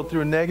at the world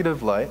through a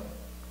negative light,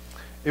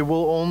 it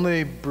will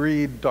only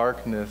breed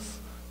darkness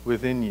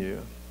within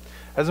you.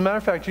 As a matter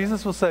of fact,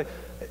 Jesus will say,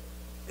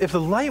 if the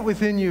light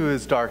within you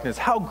is darkness,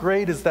 how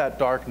great is that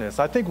darkness?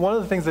 I think one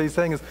of the things that he's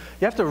saying is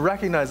you have to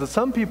recognize that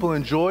some people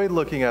enjoy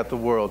looking at the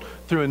world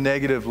through a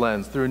negative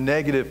lens, through a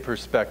negative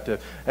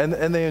perspective. And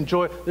they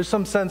enjoy, there's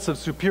some sense of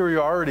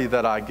superiority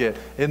that I get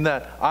in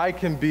that I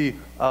can be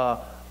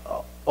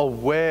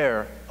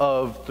aware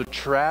of the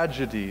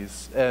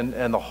tragedies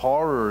and the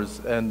horrors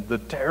and the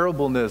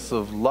terribleness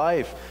of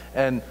life.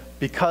 And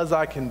because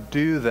I can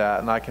do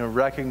that and I can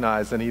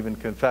recognize and even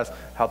confess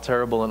how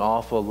terrible and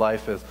awful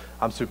life is,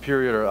 I'm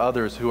superior to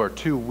others who are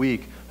too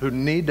weak, who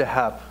need to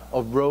have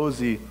a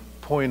rosy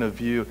point of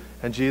view.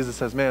 And Jesus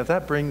says, man, if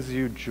that brings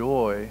you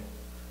joy,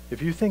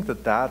 if you think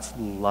that that's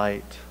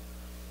light,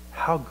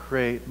 how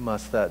great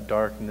must that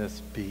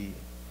darkness be?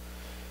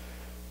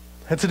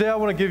 And today I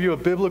want to give you a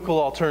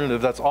biblical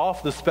alternative that's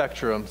off the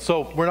spectrum.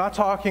 So we're not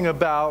talking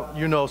about,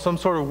 some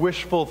sort of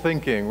wishful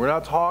thinking. We're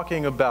not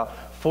talking about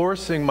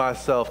forcing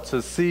myself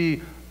to see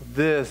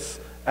this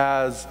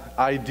as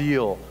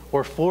ideal,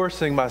 or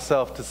forcing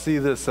myself to see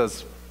this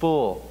as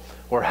full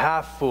or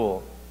half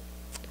full.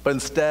 But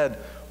instead,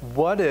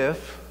 what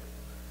if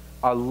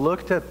I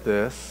looked at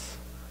this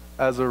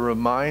as a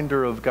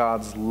reminder of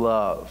God's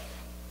love?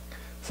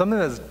 Something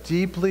that's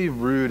deeply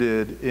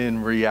rooted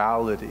in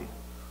reality,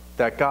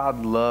 that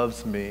God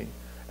loves me.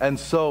 And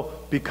so,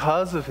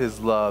 because of his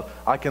love,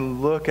 I can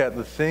look at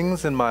the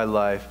things in my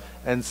life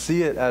and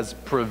see it as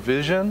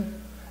provision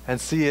and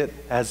see it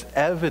as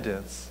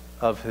evidence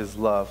of his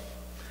love.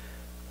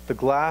 The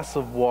glass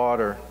of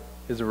water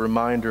is a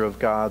reminder of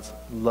God's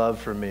love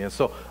for me. And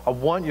so I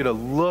want you to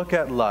look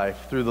at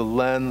life through the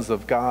lens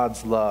of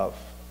God's love.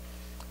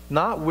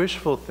 Not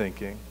wishful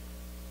thinking,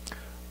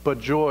 but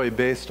joy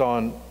based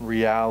on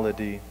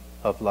reality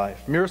of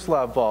life.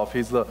 Miroslav Volf,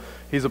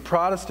 he's a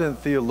Protestant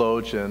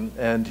theologian,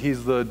 and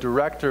he's the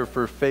director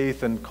for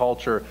faith and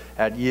culture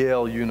at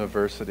Yale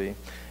University.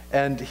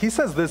 And he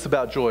says this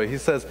about joy. He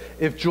says,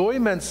 if joy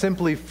meant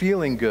simply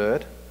feeling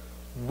good,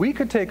 we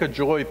could take a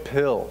joy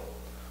pill.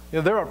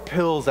 There are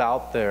pills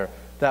out there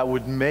that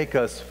would make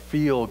us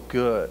feel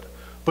good.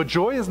 But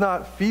joy is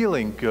not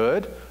feeling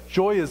good.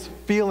 Joy is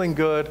feeling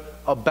good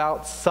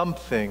about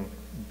something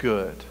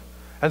good.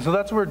 And so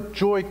that's where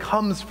joy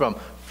comes from.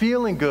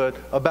 Feeling good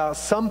about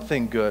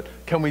something good.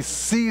 Can we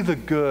see the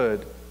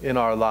good in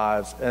our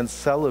lives and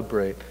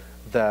celebrate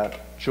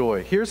that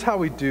joy? Here's how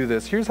we do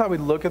this. Here's how we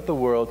look at the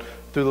world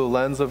through the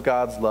lens of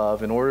God's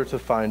love in order to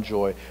find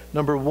joy.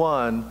 Number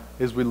one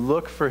is we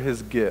look for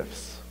his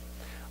gifts.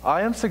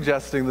 I am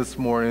suggesting this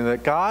morning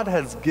that God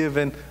has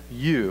given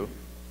you,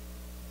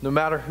 no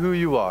matter who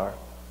you are,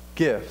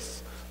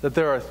 gifts. That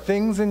there are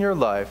things in your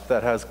life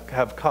that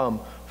have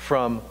come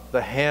from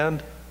the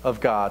hand of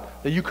God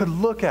that you could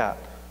look at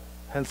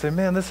and say,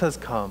 man, this has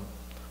come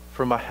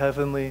from my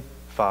heavenly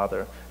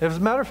Father. As a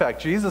matter of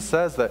fact, Jesus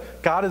says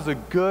that God is a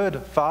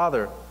good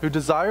Father who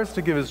desires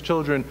to give his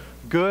children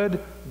good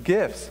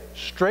gifts.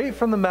 Straight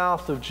from the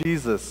mouth of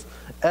Jesus,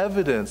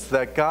 evidence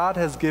that God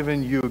has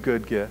given you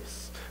good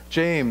gifts.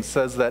 James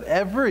says that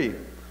every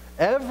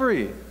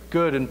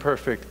good and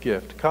perfect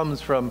gift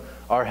comes from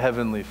our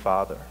heavenly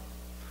Father.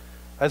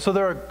 And so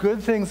there are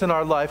good things in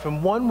our life,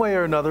 and one way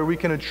or another we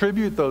can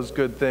attribute those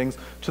good things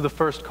to the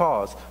first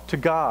cause, to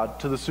God,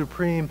 to the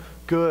supreme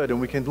good. And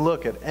we can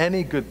look at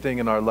any good thing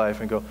in our life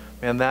and go,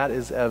 man, that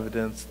is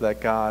evidence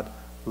that God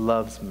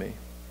loves me.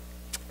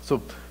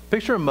 So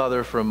picture a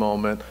mother for a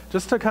moment,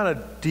 just to kind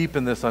of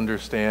deepen this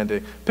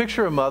understanding.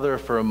 Picture a mother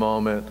for a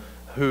moment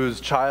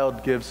whose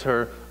child gives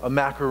her a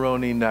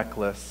macaroni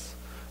necklace,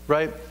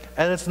 right?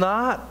 And it's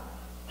not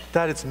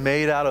that it's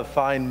made out of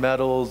fine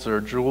metals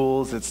or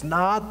jewels. It's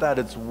not that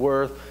it's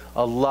worth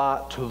a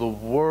lot to the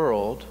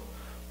world,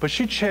 but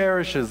she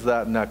cherishes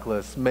that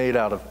necklace made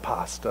out of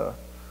pasta.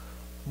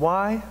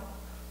 Why?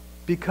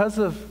 Because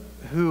of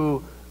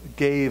who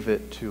gave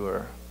it to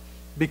her,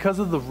 because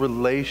of the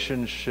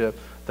relationship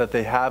that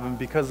they have, and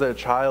because that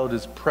child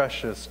is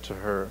precious to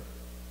her.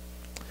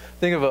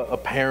 Think of a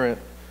parent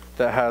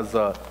that has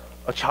a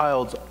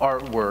child's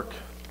artwork.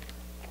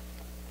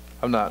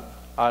 I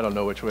don't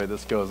know which way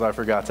this goes. I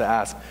forgot to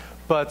ask.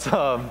 But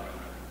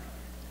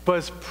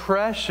it's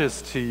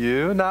precious to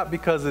you, not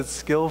because it's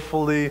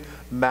skillfully,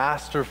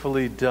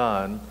 masterfully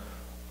done,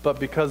 but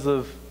because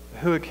of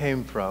who it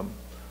came from,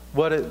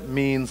 what it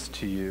means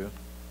to you.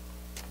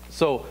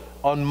 So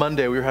on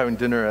Monday, we were having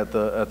dinner at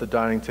the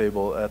dining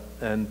table,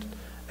 and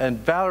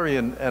Valerie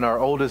and our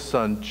oldest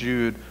son,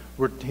 Jude,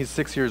 he's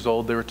 6 years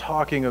old. They were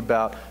talking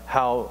about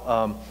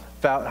how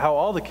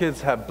all the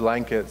kids have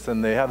blankets,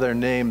 and they have their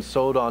names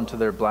sewed onto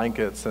their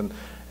blankets. And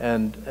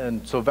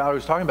so Valerie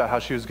was talking about how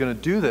she was going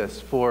to do this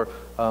for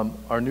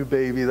our new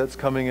baby that's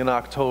coming in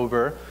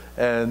October.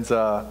 And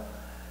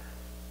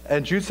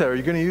Jude said, "Are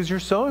you going to use your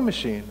sewing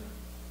machine?"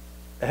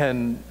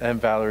 And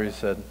Valerie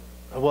said,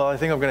 "Well, I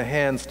think I'm going to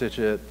hand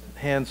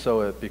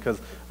sew it, because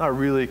I'm not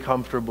really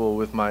comfortable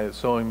with my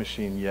sewing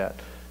machine yet."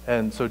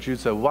 And so Jude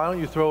said, "Why don't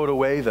you throw it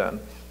away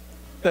then?"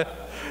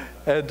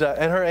 and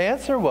her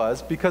answer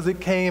was, because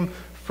it came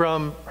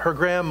from her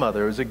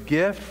grandmother. It was a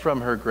gift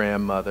from her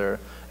grandmother.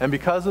 And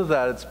because of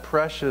that, it's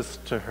precious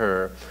to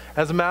her.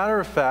 As a matter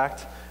of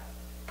fact,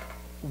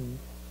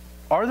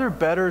 are there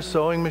better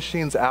sewing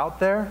machines out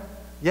there?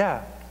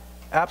 Yeah,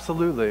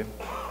 absolutely.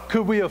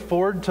 Could we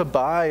afford to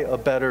buy a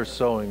better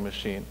sewing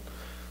machine?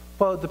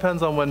 Well, it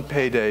depends on when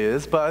payday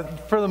is,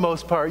 but for the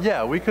most part,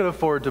 yeah, we could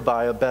afford to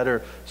buy a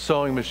better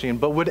sewing machine.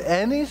 But would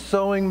any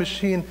sewing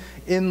machine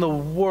in the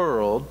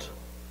world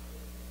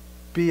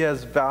be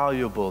as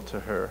valuable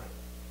to her?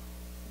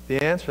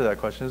 The answer to that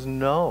question is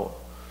no.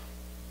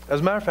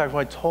 As a matter of fact,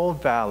 when I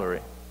told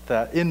Valerie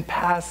that in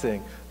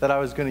passing that I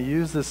was going to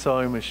use this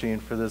sewing machine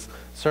for this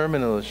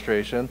sermon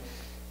illustration,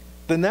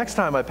 the next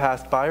time I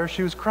passed by her,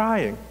 she was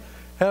crying.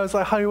 And I was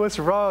like, "Honey, what's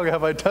wrong?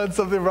 Have I done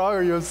something wrong?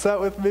 Are you upset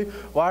with me?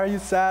 Why are you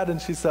sad?"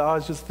 And she said, "I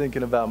was just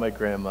thinking about my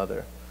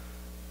grandmother."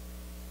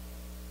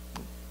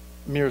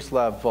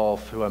 Miroslav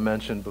Volf, who I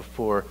mentioned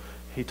before,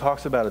 he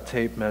talks about a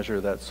tape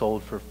measure that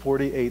sold for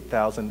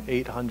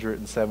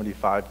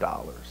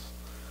 $48,875.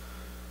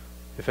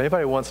 If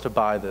anybody wants to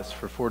buy this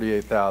for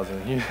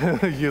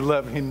 $48,000, you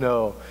let me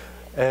know.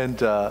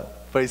 But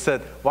he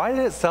said, why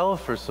did it sell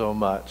for so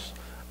much?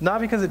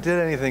 Not because it did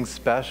anything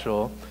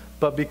special,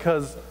 but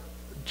because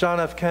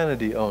John F.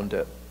 Kennedy owned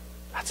it.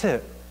 That's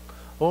it.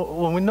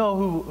 When we know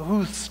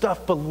who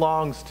stuff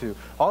belongs to,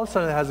 all of a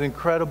sudden it has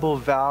incredible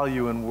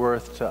value and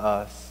worth to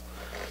us.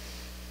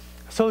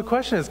 So the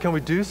question is, can we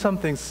do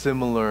something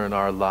similar in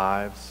our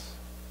lives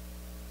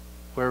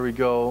where we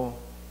go,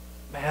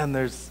 man,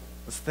 there's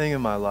this thing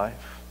in my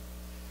life,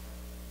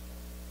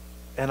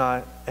 and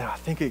I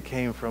think it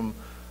came from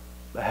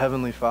the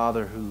Heavenly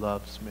Father who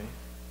loves me.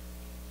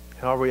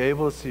 And are we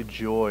able to see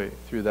joy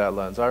through that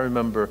lens? I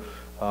remember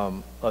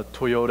a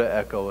Toyota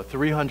Echo, a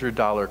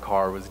 $300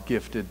 car, was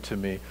gifted to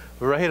me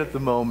right at the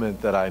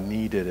moment that I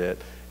needed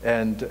it.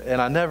 And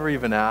I never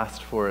even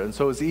asked for it. And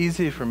so it's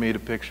easy for me to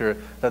picture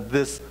that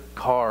this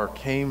car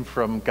came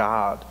from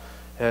God.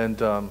 And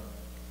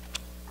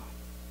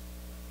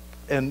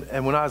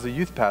when I was a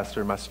youth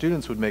pastor, my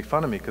students would make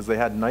fun of me because they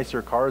had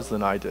nicer cars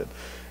than I did.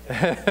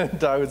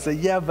 And I would say,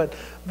 yeah, but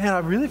man, I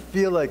really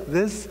feel like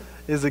this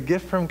is a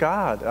gift from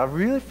God. I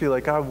really feel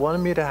like God wanted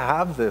me to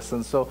have this.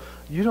 And so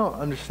you don't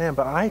understand,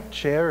 but I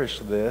cherish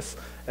this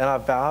and I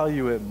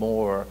value it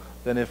more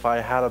than if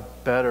I had a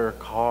better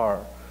car.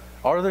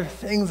 Are there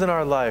things in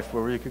our life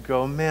where we could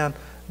go, man,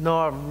 no,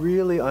 I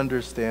really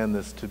understand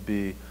this to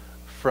be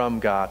from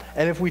God?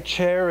 And if we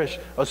cherish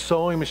a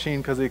sewing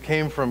machine because it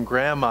came from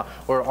grandma,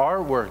 or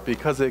artwork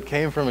because it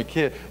came from a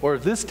kid, or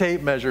if this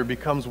tape measure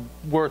becomes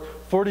worth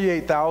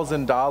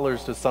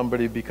 $48,000 to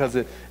somebody because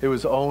it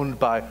was owned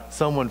by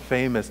someone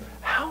famous,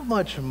 how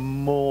much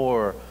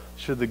more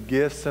should the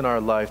gifts in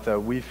our life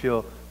that we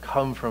feel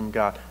come from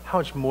God, how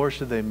much more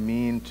should they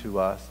mean to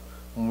us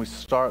when we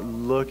start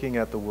looking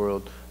at the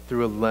world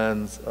through a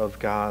lens of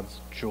God's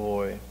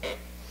joy?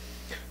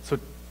 So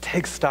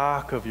take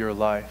stock of your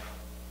life.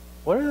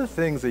 What are the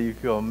things that you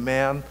go,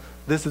 man,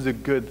 this is a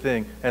good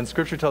thing? And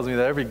Scripture tells me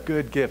that every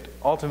good gift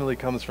ultimately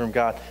comes from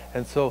God.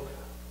 And so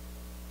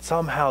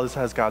somehow this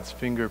has God's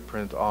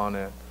fingerprint on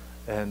it.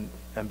 And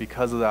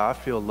because of that, I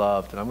feel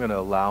loved. And I'm going to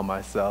allow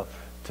myself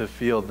to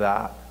feel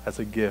that as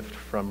a gift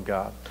from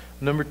God.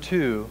 Number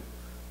two,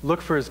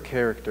 look for his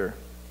character.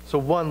 So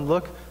one,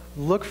 look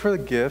for the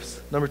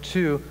gifts. Number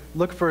two,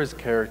 look for his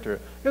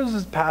character. There's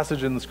this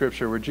passage in the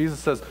Scripture where Jesus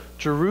says,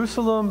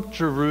 "Jerusalem,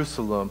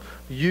 Jerusalem,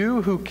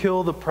 you who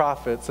kill the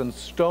prophets and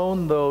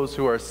stone those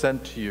who are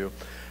sent to you,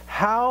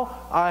 how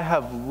I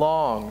have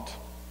longed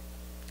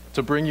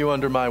to bring you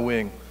under my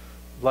wing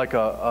like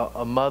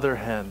a mother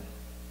hen."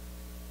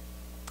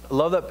 I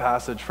love that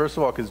passage, first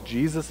of all, because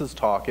Jesus is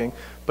talking,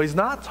 but he's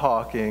not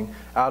talking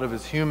out of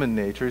his human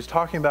nature. He's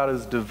talking about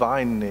his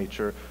divine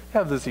nature. You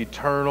have this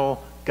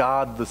eternal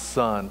God the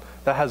Son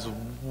that has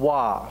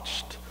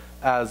watched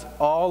as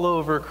all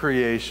over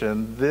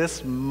creation,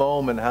 this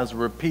moment has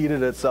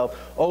repeated itself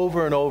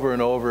over and over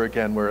and over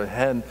again, where a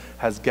hen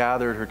has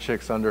gathered her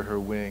chicks under her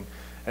wing.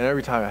 And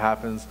every time it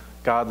happens,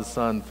 God the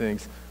Son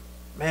thinks,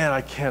 man, I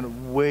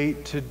can't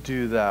wait to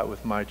do that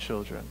with my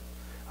children.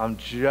 I'm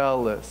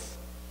jealous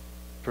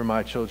for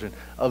my children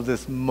of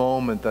this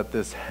moment that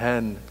this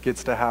hen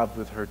gets to have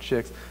with her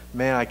chicks.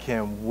 Man, I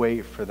can't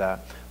wait for that.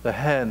 The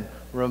hen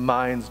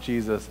reminds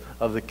Jesus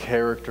of the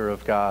character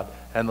of God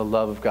and the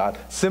love of God.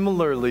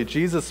 Similarly,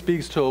 Jesus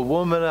speaks to a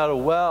woman at a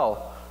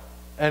well,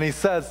 and he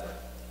says,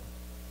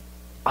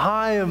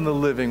 I am the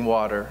living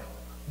water.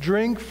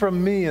 Drink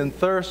from me and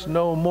thirst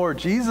no more.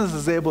 Jesus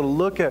is able to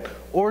look at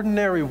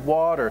ordinary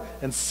water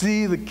and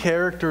see the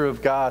character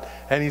of God.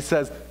 And he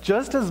says,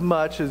 just as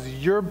much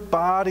as your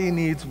body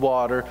needs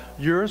water,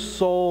 your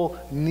soul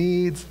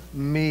needs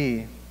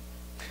me.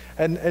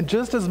 And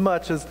just as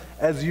much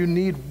as you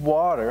need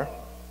water,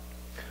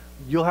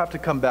 you'll have to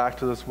come back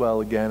to this well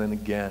again and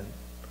again.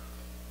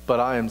 But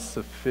I am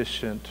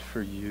sufficient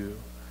for you.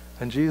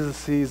 And Jesus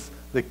sees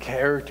the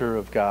character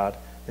of God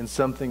in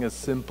something as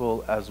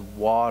simple as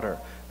water.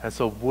 And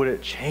so would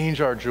it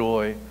change our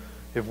joy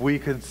if we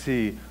could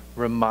see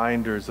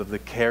reminders of the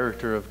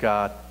character of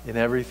God in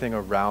everything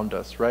around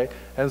us, right?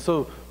 And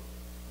so,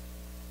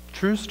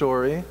 true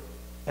story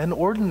and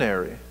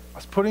ordinary. I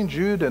was putting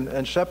Jude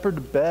and Shepherd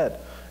to bed,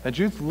 and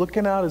Jude's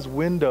looking out his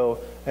window,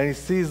 and he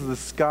sees the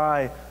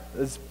sky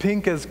as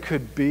pink as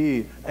could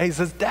be. And he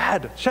says,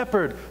 Dad,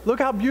 Shepherd, look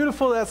how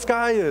beautiful that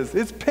sky is.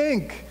 It's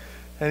pink.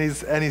 And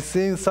he's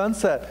seeing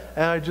sunset.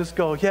 And I just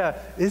go, yeah,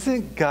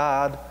 isn't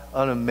God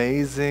an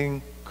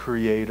amazing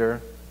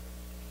creator?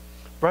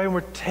 Right? And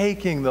we're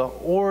taking the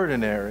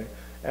ordinary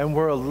and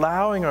we're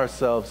allowing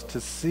ourselves to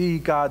see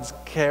God's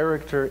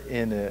character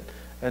in it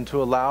and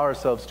to allow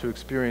ourselves to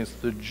experience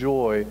the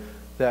joy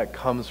that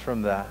comes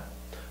from that.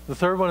 The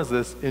third one is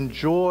this: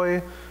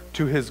 enjoy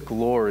to his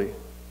glory.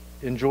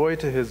 Enjoy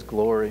to his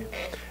glory.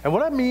 And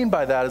what I mean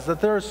by that is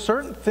that there are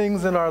certain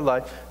things in our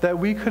life that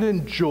we could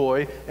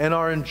enjoy, and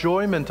our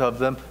enjoyment of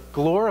them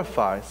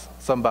glorifies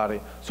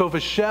somebody. So if a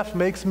chef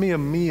makes me a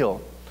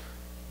meal,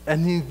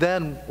 and he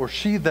then, or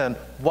she then,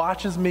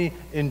 watches me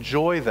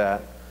enjoy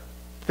that,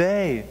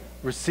 they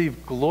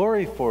receive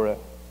glory for it.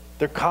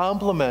 They're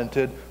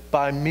complimented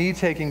by me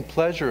taking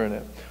pleasure in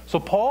it. So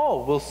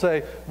Paul will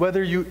say,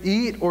 whether you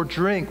eat or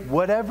drink,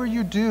 whatever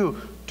you do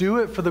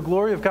it for the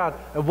glory of God.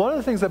 And one of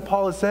the things that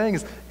Paul is saying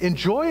is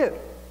enjoy it.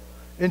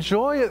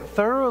 Enjoy it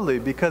thoroughly,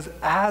 because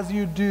as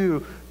you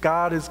do,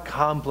 God is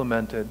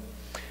complimented.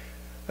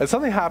 And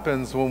something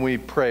happens when we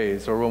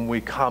praise or when we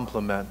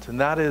compliment,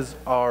 and that is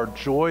our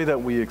joy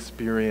that we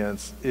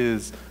experience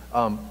is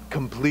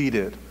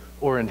completed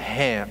or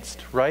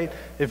enhanced, right?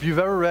 If you've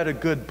ever read a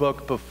good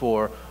book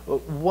before,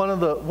 one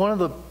of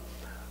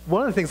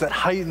the things that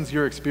heightens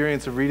your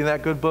experience of reading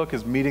that good book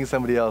is meeting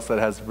somebody else that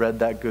has read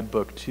that good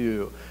book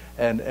too,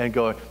 and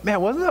going,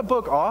 man, wasn't that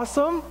book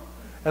awesome?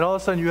 And all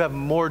of a sudden you have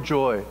more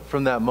joy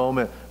from that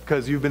moment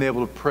because you've been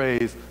able to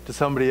praise to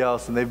somebody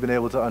else and they've been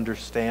able to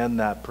understand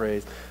that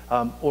praise.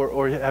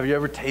 Or have you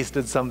ever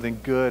tasted something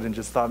good and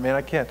just thought, man,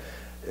 I can't,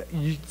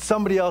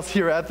 somebody else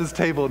here at this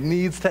table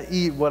needs to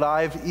eat what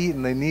I've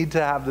eaten. They need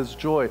to have this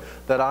joy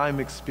that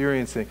I'm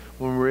experiencing.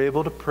 When we're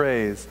able to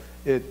praise,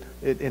 it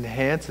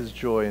enhances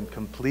joy and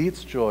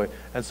completes joy.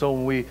 And so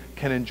when we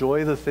can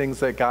enjoy the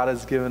things that God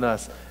has given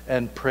us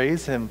and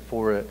praise him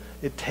for it,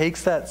 it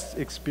takes that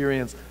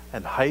experience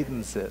and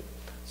heightens it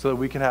so that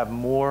we can have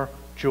more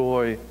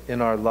joy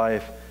in our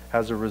life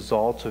as a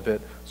result of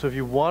it. So if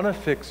you want to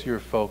fix your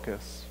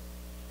focus,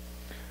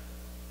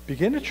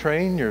 begin to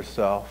train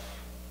yourself.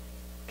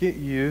 Get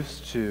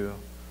used to,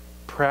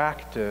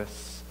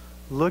 practice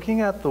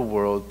looking at the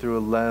world through a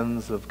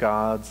lens of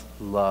God's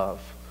love.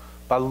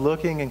 By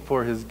looking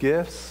for his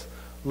gifts,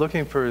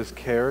 looking for his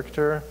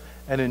character,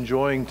 and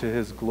enjoying to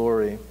his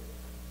glory.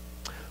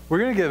 We're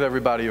going to give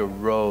everybody a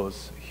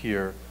rose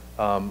here.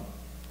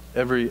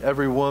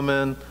 Every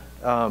woman,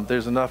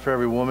 there's enough for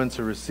every woman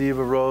to receive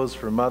a rose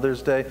for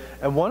Mother's Day.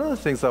 And one of the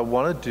things I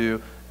want to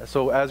do,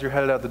 so as you're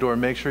headed out the door,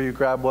 make sure you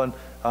grab one,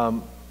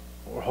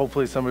 or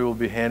hopefully somebody will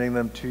be handing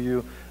them to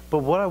you. But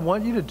what I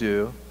want you to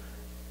do,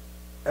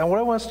 and what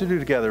I want us to do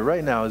together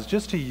right now, is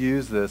just to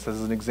use this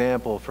as an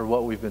example for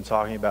what we've been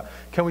talking about.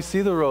 Can we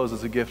see the rose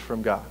as a gift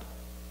from God?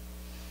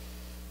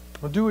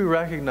 Well, do we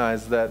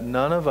recognize that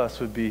none of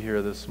us would be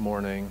here this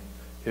morning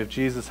if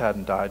Jesus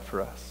hadn't died for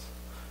us?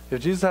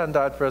 If Jesus hadn't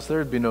died for us, there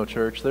would be no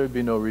church. There would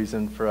be no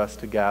reason for us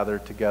to gather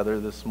together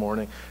this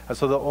morning. And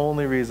so the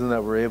only reason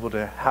that we're able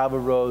to have a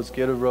rose,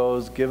 get a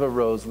rose, give a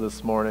rose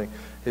this morning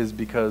is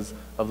because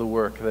of the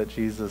work that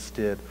Jesus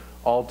did.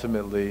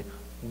 Ultimately,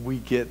 we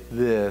get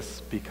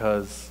this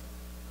because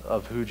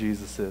of who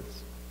Jesus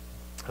is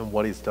and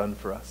what he's done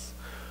for us.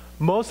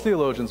 Most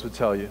theologians would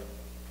tell you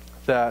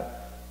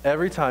that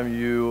every time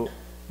you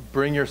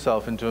bring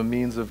yourself into a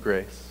means of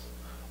grace,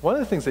 one of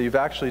the things that you've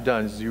actually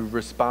done is you've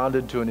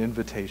responded to an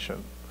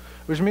invitation,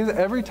 which means that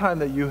every time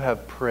that you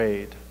have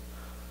prayed,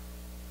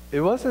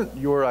 it wasn't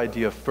your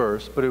idea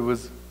first, but it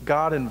was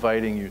God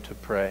inviting you to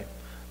pray,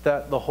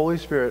 that the Holy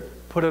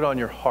Spirit put it on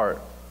your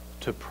heart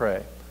to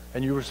pray,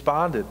 and you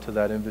responded to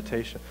that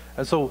invitation.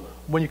 And so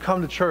when you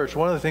come to church,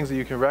 one of the things that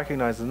you can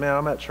recognize is, man,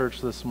 I'm at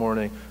church this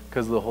morning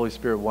because the Holy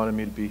Spirit wanted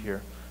me to be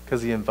here,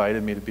 because he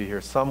invited me to be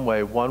here. Some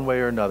way, one way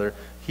or another,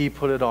 he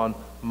put it on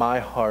my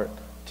heart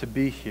to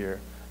be here.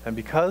 And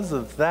because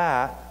of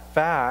that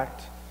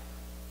fact,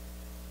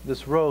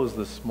 this rose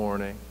this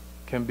morning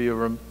can be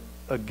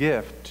a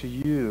gift to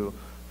you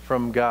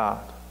from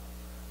God.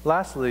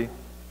 Lastly,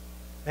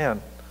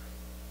 man,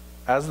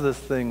 as this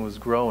thing was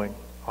growing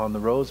on the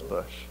rose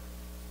bush,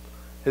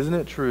 isn't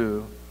it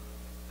true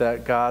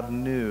that God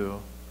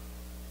knew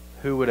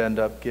who would end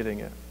up getting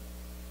it?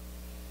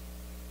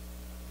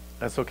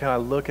 And so can I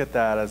look at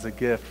that as a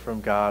gift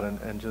from God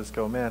and just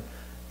go, man,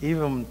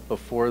 even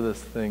before this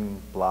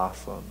thing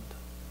blossomed,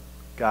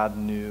 God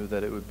knew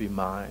that it would be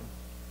mine.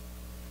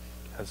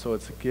 And so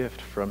it's a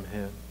gift from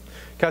him.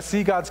 Can I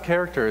see God's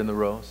character in the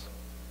rose?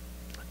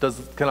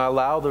 Can I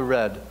allow the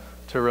red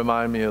to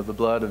remind me of the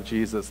blood of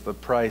Jesus, the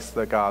price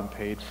that God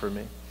paid for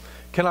me?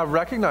 Can I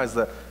recognize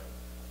that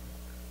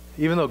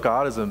even though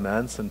God is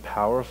immense and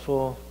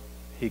powerful,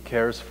 he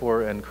cares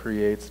for and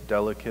creates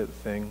delicate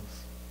things?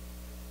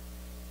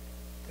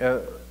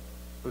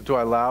 Do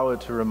I allow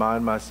it to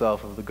remind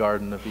myself of the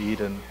Garden of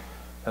Eden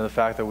and the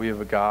fact that we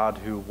have a God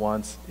who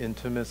wants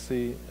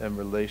intimacy and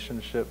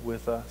relationship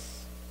with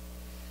us?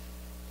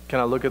 Can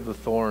I look at the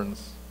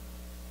thorns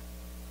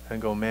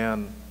and go,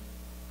 man,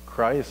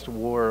 Christ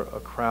wore a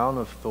crown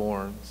of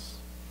thorns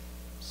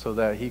so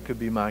that he could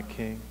be my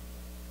king?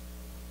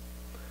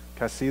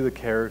 Can I see the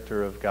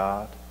character of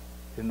God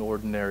in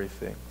ordinary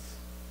things?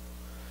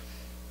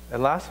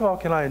 And last of all,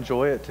 can I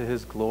enjoy it to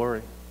his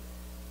glory?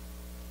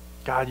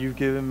 God, you've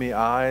given me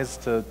eyes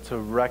to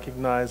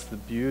recognize the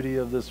beauty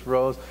of this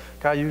rose.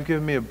 God, you've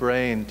given me a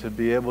brain to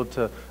be able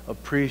to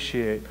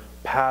appreciate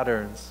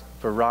patterns,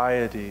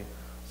 variety,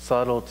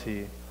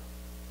 subtlety,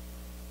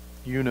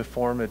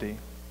 uniformity.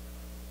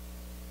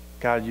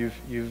 God,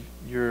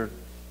 you're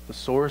the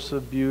source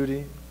of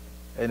beauty,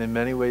 and in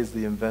many ways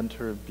the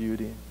inventor of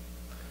beauty.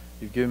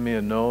 You've given me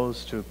a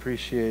nose to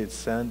appreciate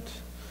scent.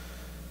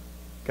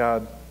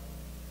 God,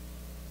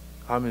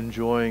 I'm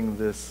enjoying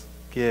this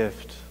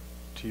gift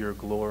to your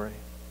glory.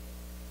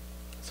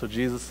 So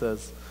Jesus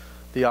says,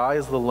 the eye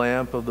is the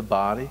lamp of the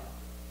body.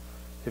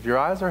 If your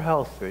eyes are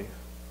healthy,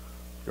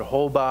 your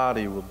whole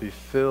body will be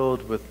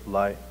filled with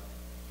light.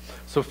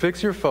 So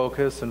fix your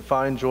focus and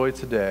find joy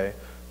today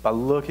by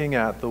looking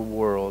at the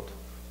world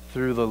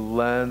through the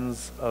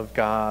lens of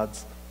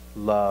God's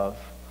love.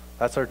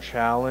 That's our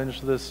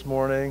challenge this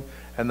morning,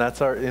 and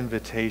that's our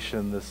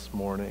invitation this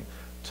morning,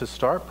 to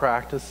start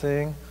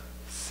practicing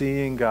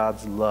seeing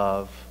God's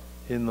love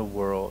in the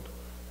world.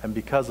 And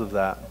because of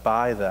that,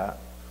 by that,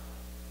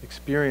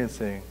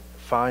 experiencing,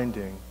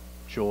 finding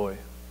joy.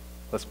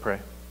 Let's pray.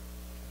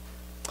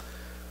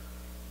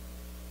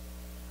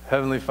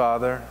 Heavenly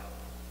Father,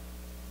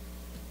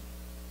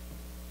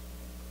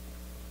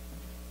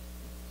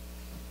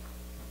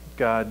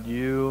 God,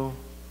 you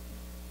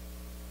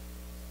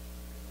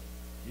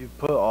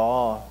put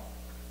awe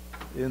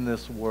in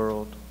this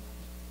world.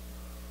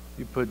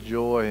 You put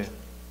joy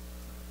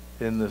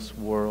in this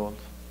world.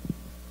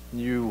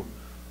 You,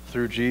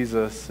 through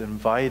Jesus,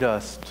 invite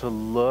us to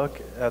look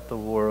at the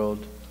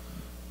world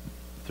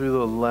through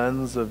the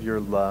lens of your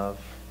love,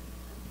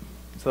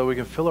 so that we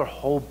can fill our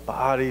whole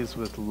bodies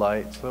with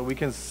light, so that we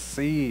can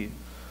see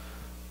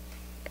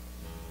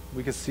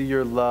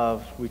your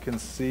love. We can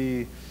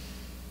see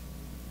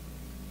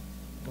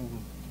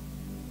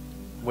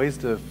ways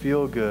to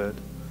feel good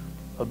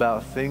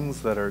about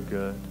things that are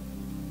good.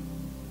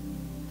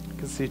 We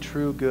can see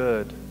true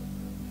good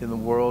in the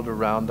world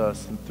around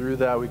us, and through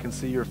that we can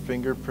see your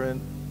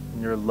fingerprint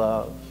and your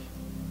love.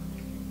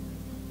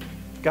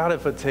 God,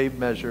 if a tape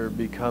measure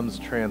becomes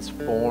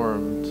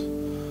transformed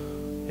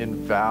in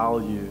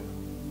value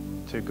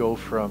to go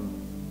from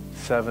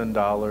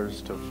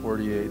 $7 to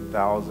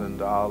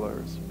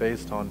 $48,000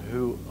 based on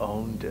who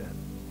owned it,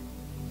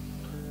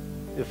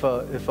 if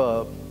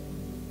a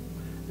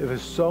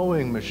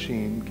sewing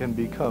machine can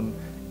become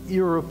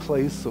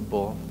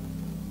irreplaceable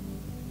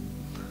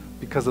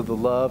because of the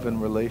love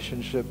and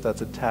relationship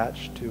that's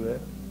attached to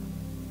it,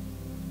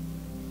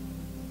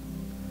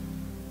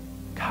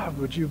 God,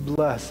 would you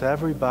bless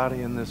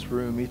everybody in this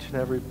room, each and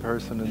every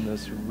person in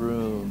this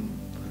room,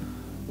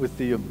 with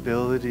the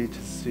ability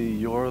to see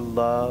your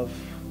love,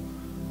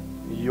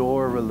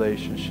 your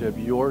relationship,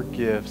 your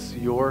gifts,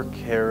 your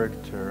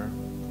character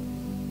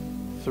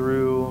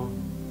through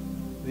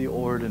the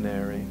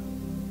ordinary.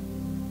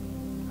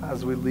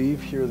 As we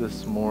leave here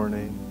this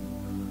morning,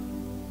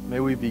 may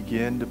we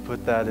begin to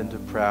put that into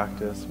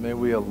practice. May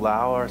we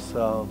allow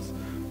ourselves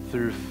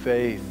through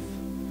faith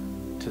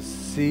to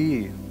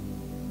see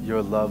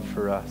your love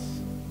for us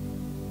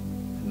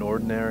in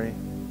ordinary,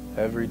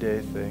 everyday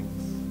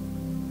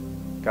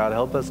things. God,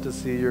 help us to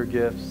see your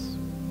gifts.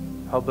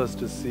 Help us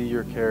to see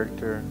your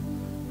character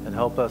and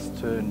help us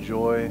to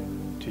enjoy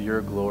to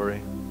your glory.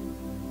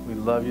 We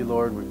love you,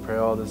 Lord. We pray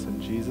all this in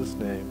Jesus'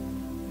 name.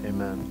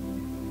 Amen.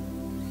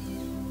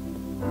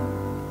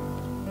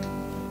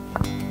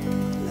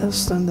 Let's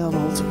stand up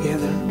all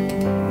together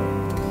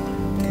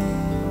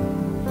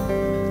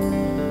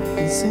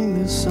and sing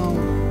this song.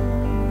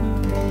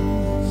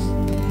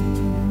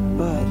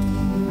 But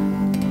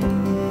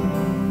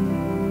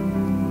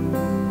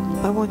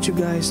I want you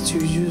guys to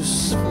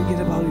just forget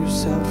about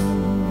yourself,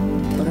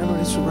 whatever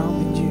is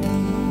surrounding you.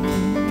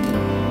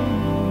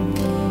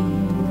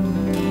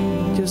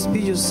 Just be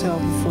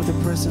yourself before the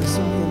presence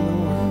of the Lord.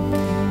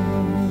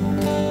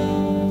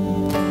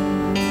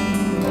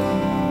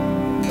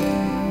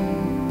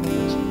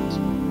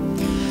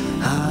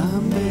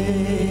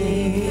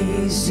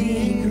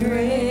 Amazing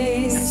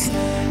grace,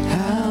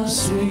 how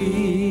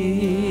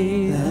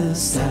sweet the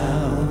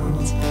sound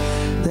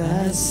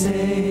that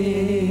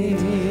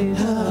saved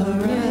a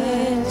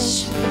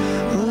wretch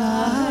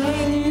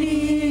like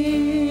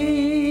me.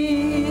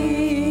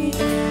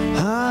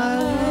 I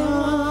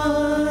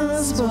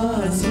once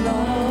was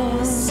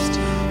lost,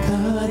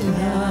 but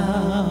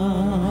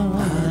now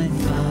I'm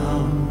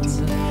found.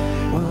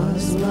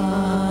 Was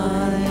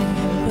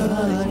blind,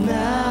 but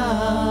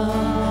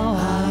now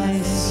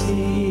I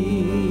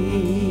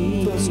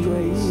see. 'Twas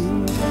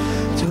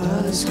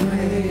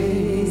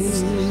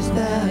grace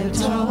that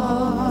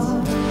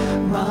taught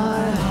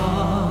my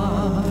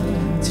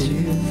heart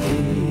to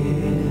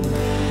feel,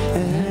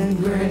 and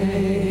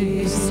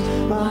grace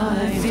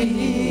my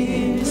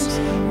fears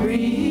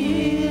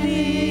relieved.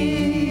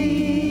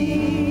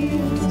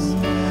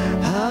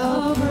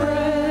 How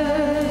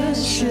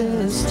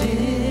precious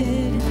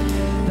did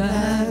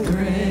that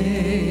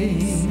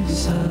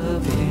grace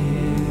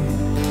appear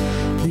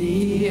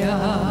the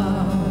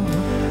hour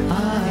I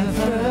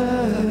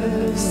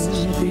first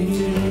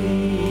believed.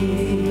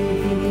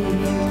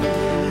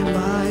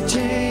 My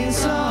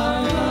chains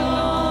are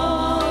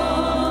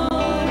gone,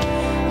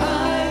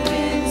 I've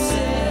been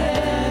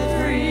set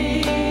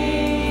free.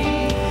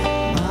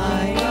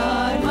 My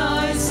God,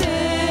 my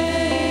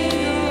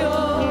Savior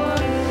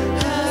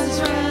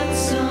has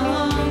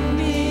ransomed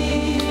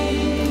me,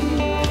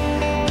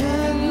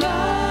 and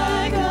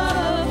like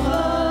a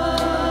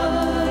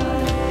flood,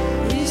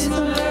 His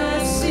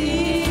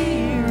mercy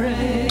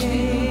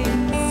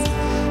reigns,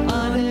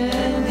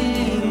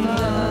 unending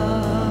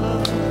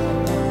love,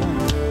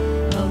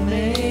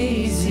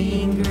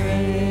 amazing grace.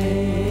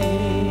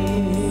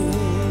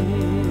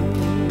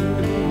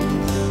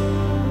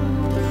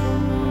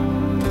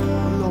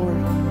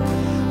 Lord,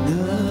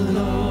 The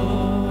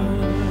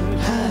Lord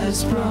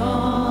has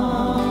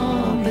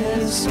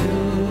promised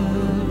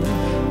good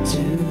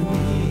to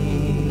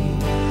me.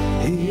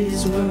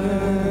 His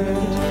word,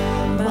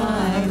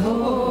 my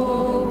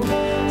hope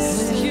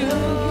secures.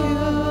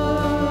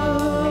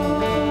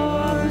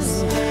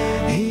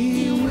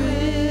 He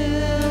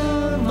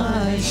will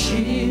my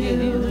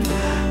shield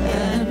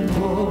and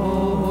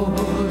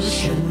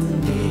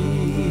portion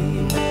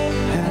be,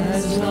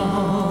 as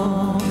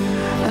long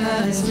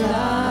as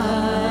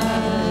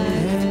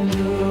life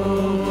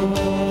endures.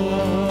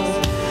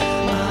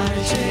 My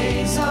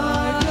chains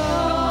are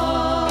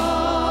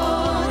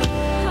gone,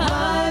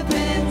 I've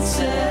been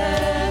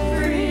set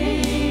free.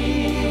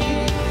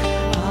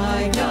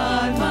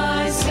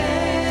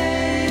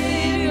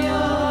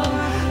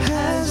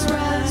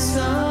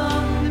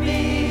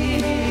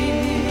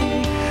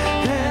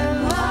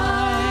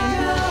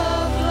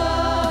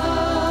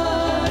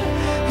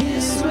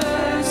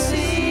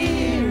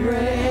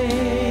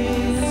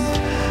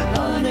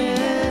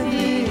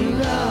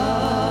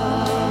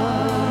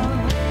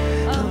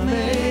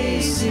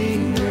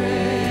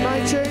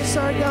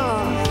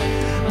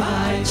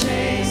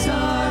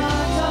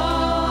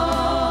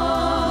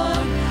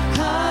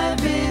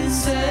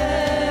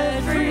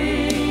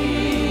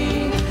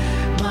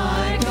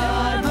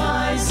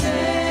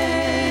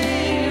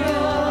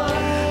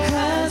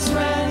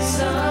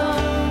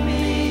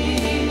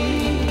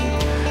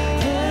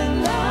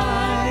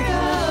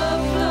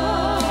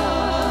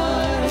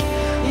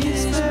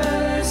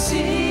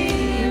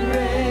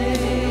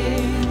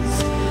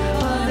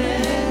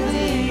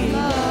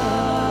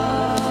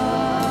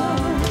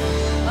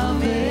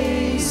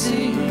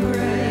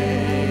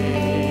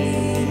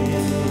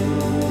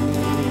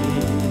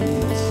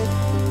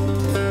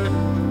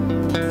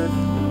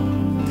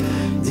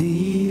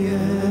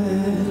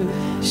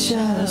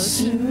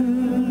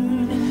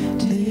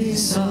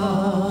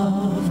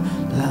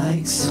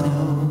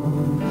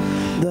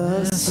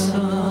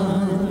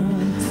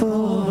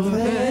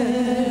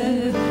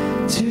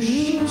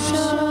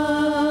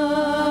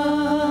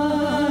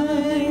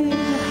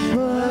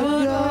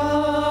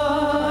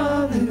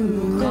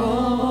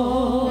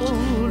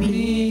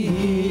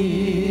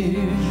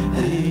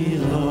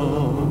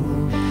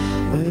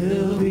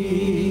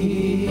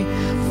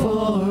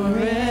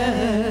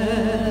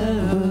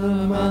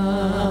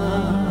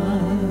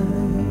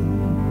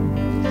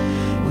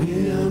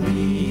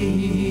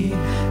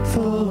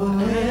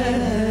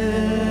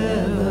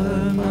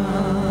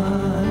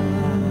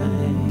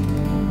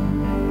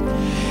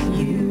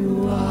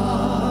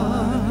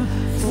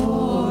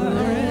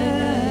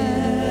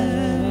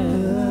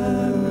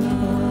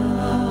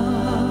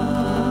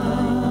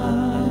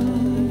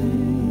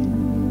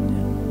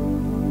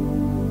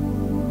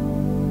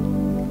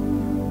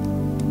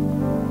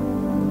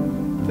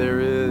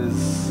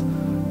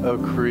 O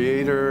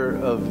Creator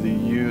of the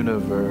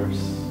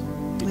universe,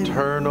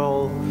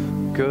 eternal,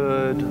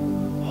 good,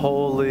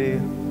 holy,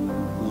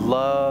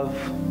 love,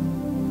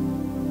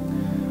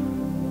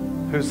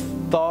 whose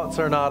thoughts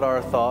are not our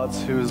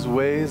thoughts, whose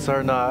ways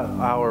are not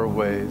our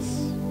ways,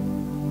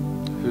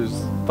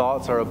 whose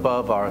thoughts are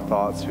above our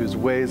thoughts, whose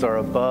ways are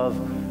above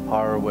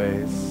our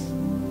ways.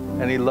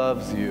 And He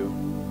loves you.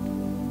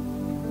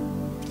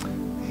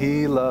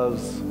 He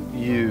loves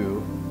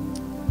you.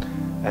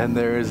 And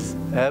there's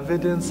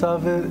evidence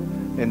of it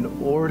in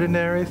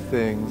ordinary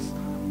things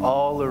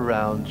all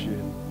around you.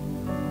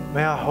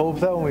 May I hope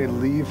that when we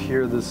leave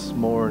here this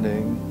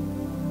morning,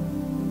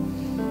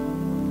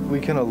 we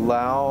can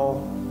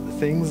allow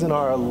things in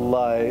our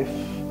life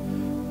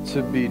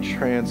to be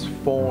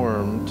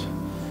transformed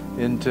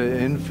into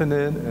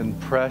infinite and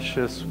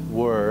precious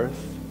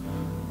worth,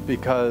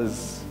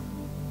 because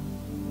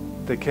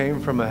they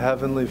came from a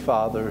heavenly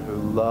Father who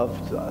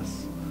loved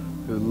us,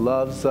 who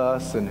loves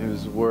us, and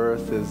whose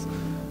worth is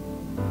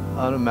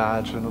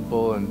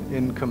unimaginable and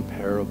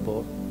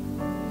incomparable.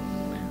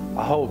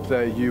 I hope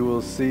that you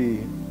will see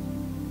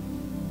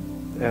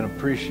and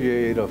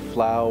appreciate a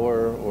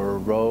flower or a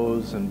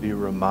rose and be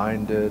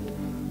reminded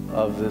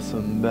of this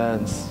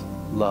immense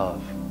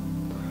love.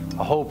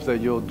 I hope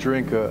that you'll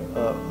drink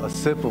a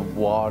sip of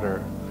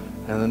water,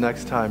 and the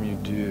next time you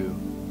do,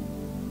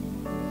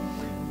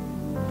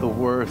 the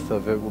worth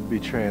of it will be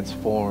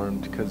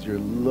transformed because you're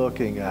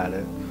looking at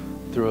it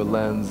through a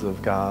lens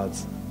of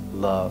God's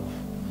love.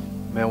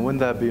 Man, wouldn't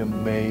that be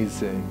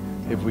amazing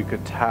if we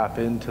could tap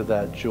into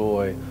that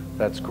joy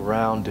that's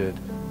grounded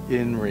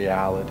in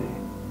reality?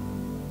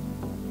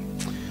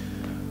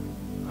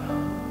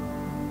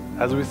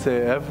 As we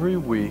say every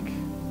week,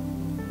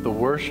 the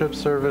worship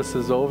service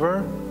is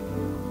over.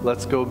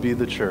 Let's go be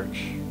the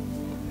church.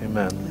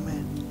 Amen.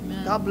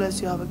 Amen. God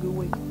bless you. Have a good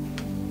week.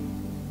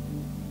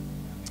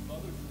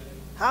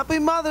 Happy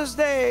Mother's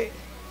Day.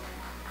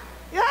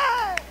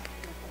 Yay!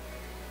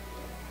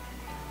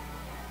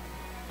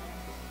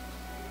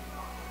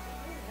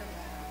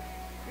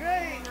 Great.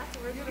 I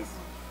got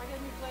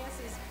new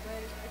glasses,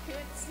 but I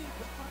can't see.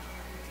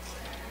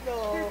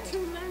 No. There are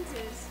two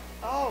lenses.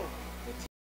 Oh.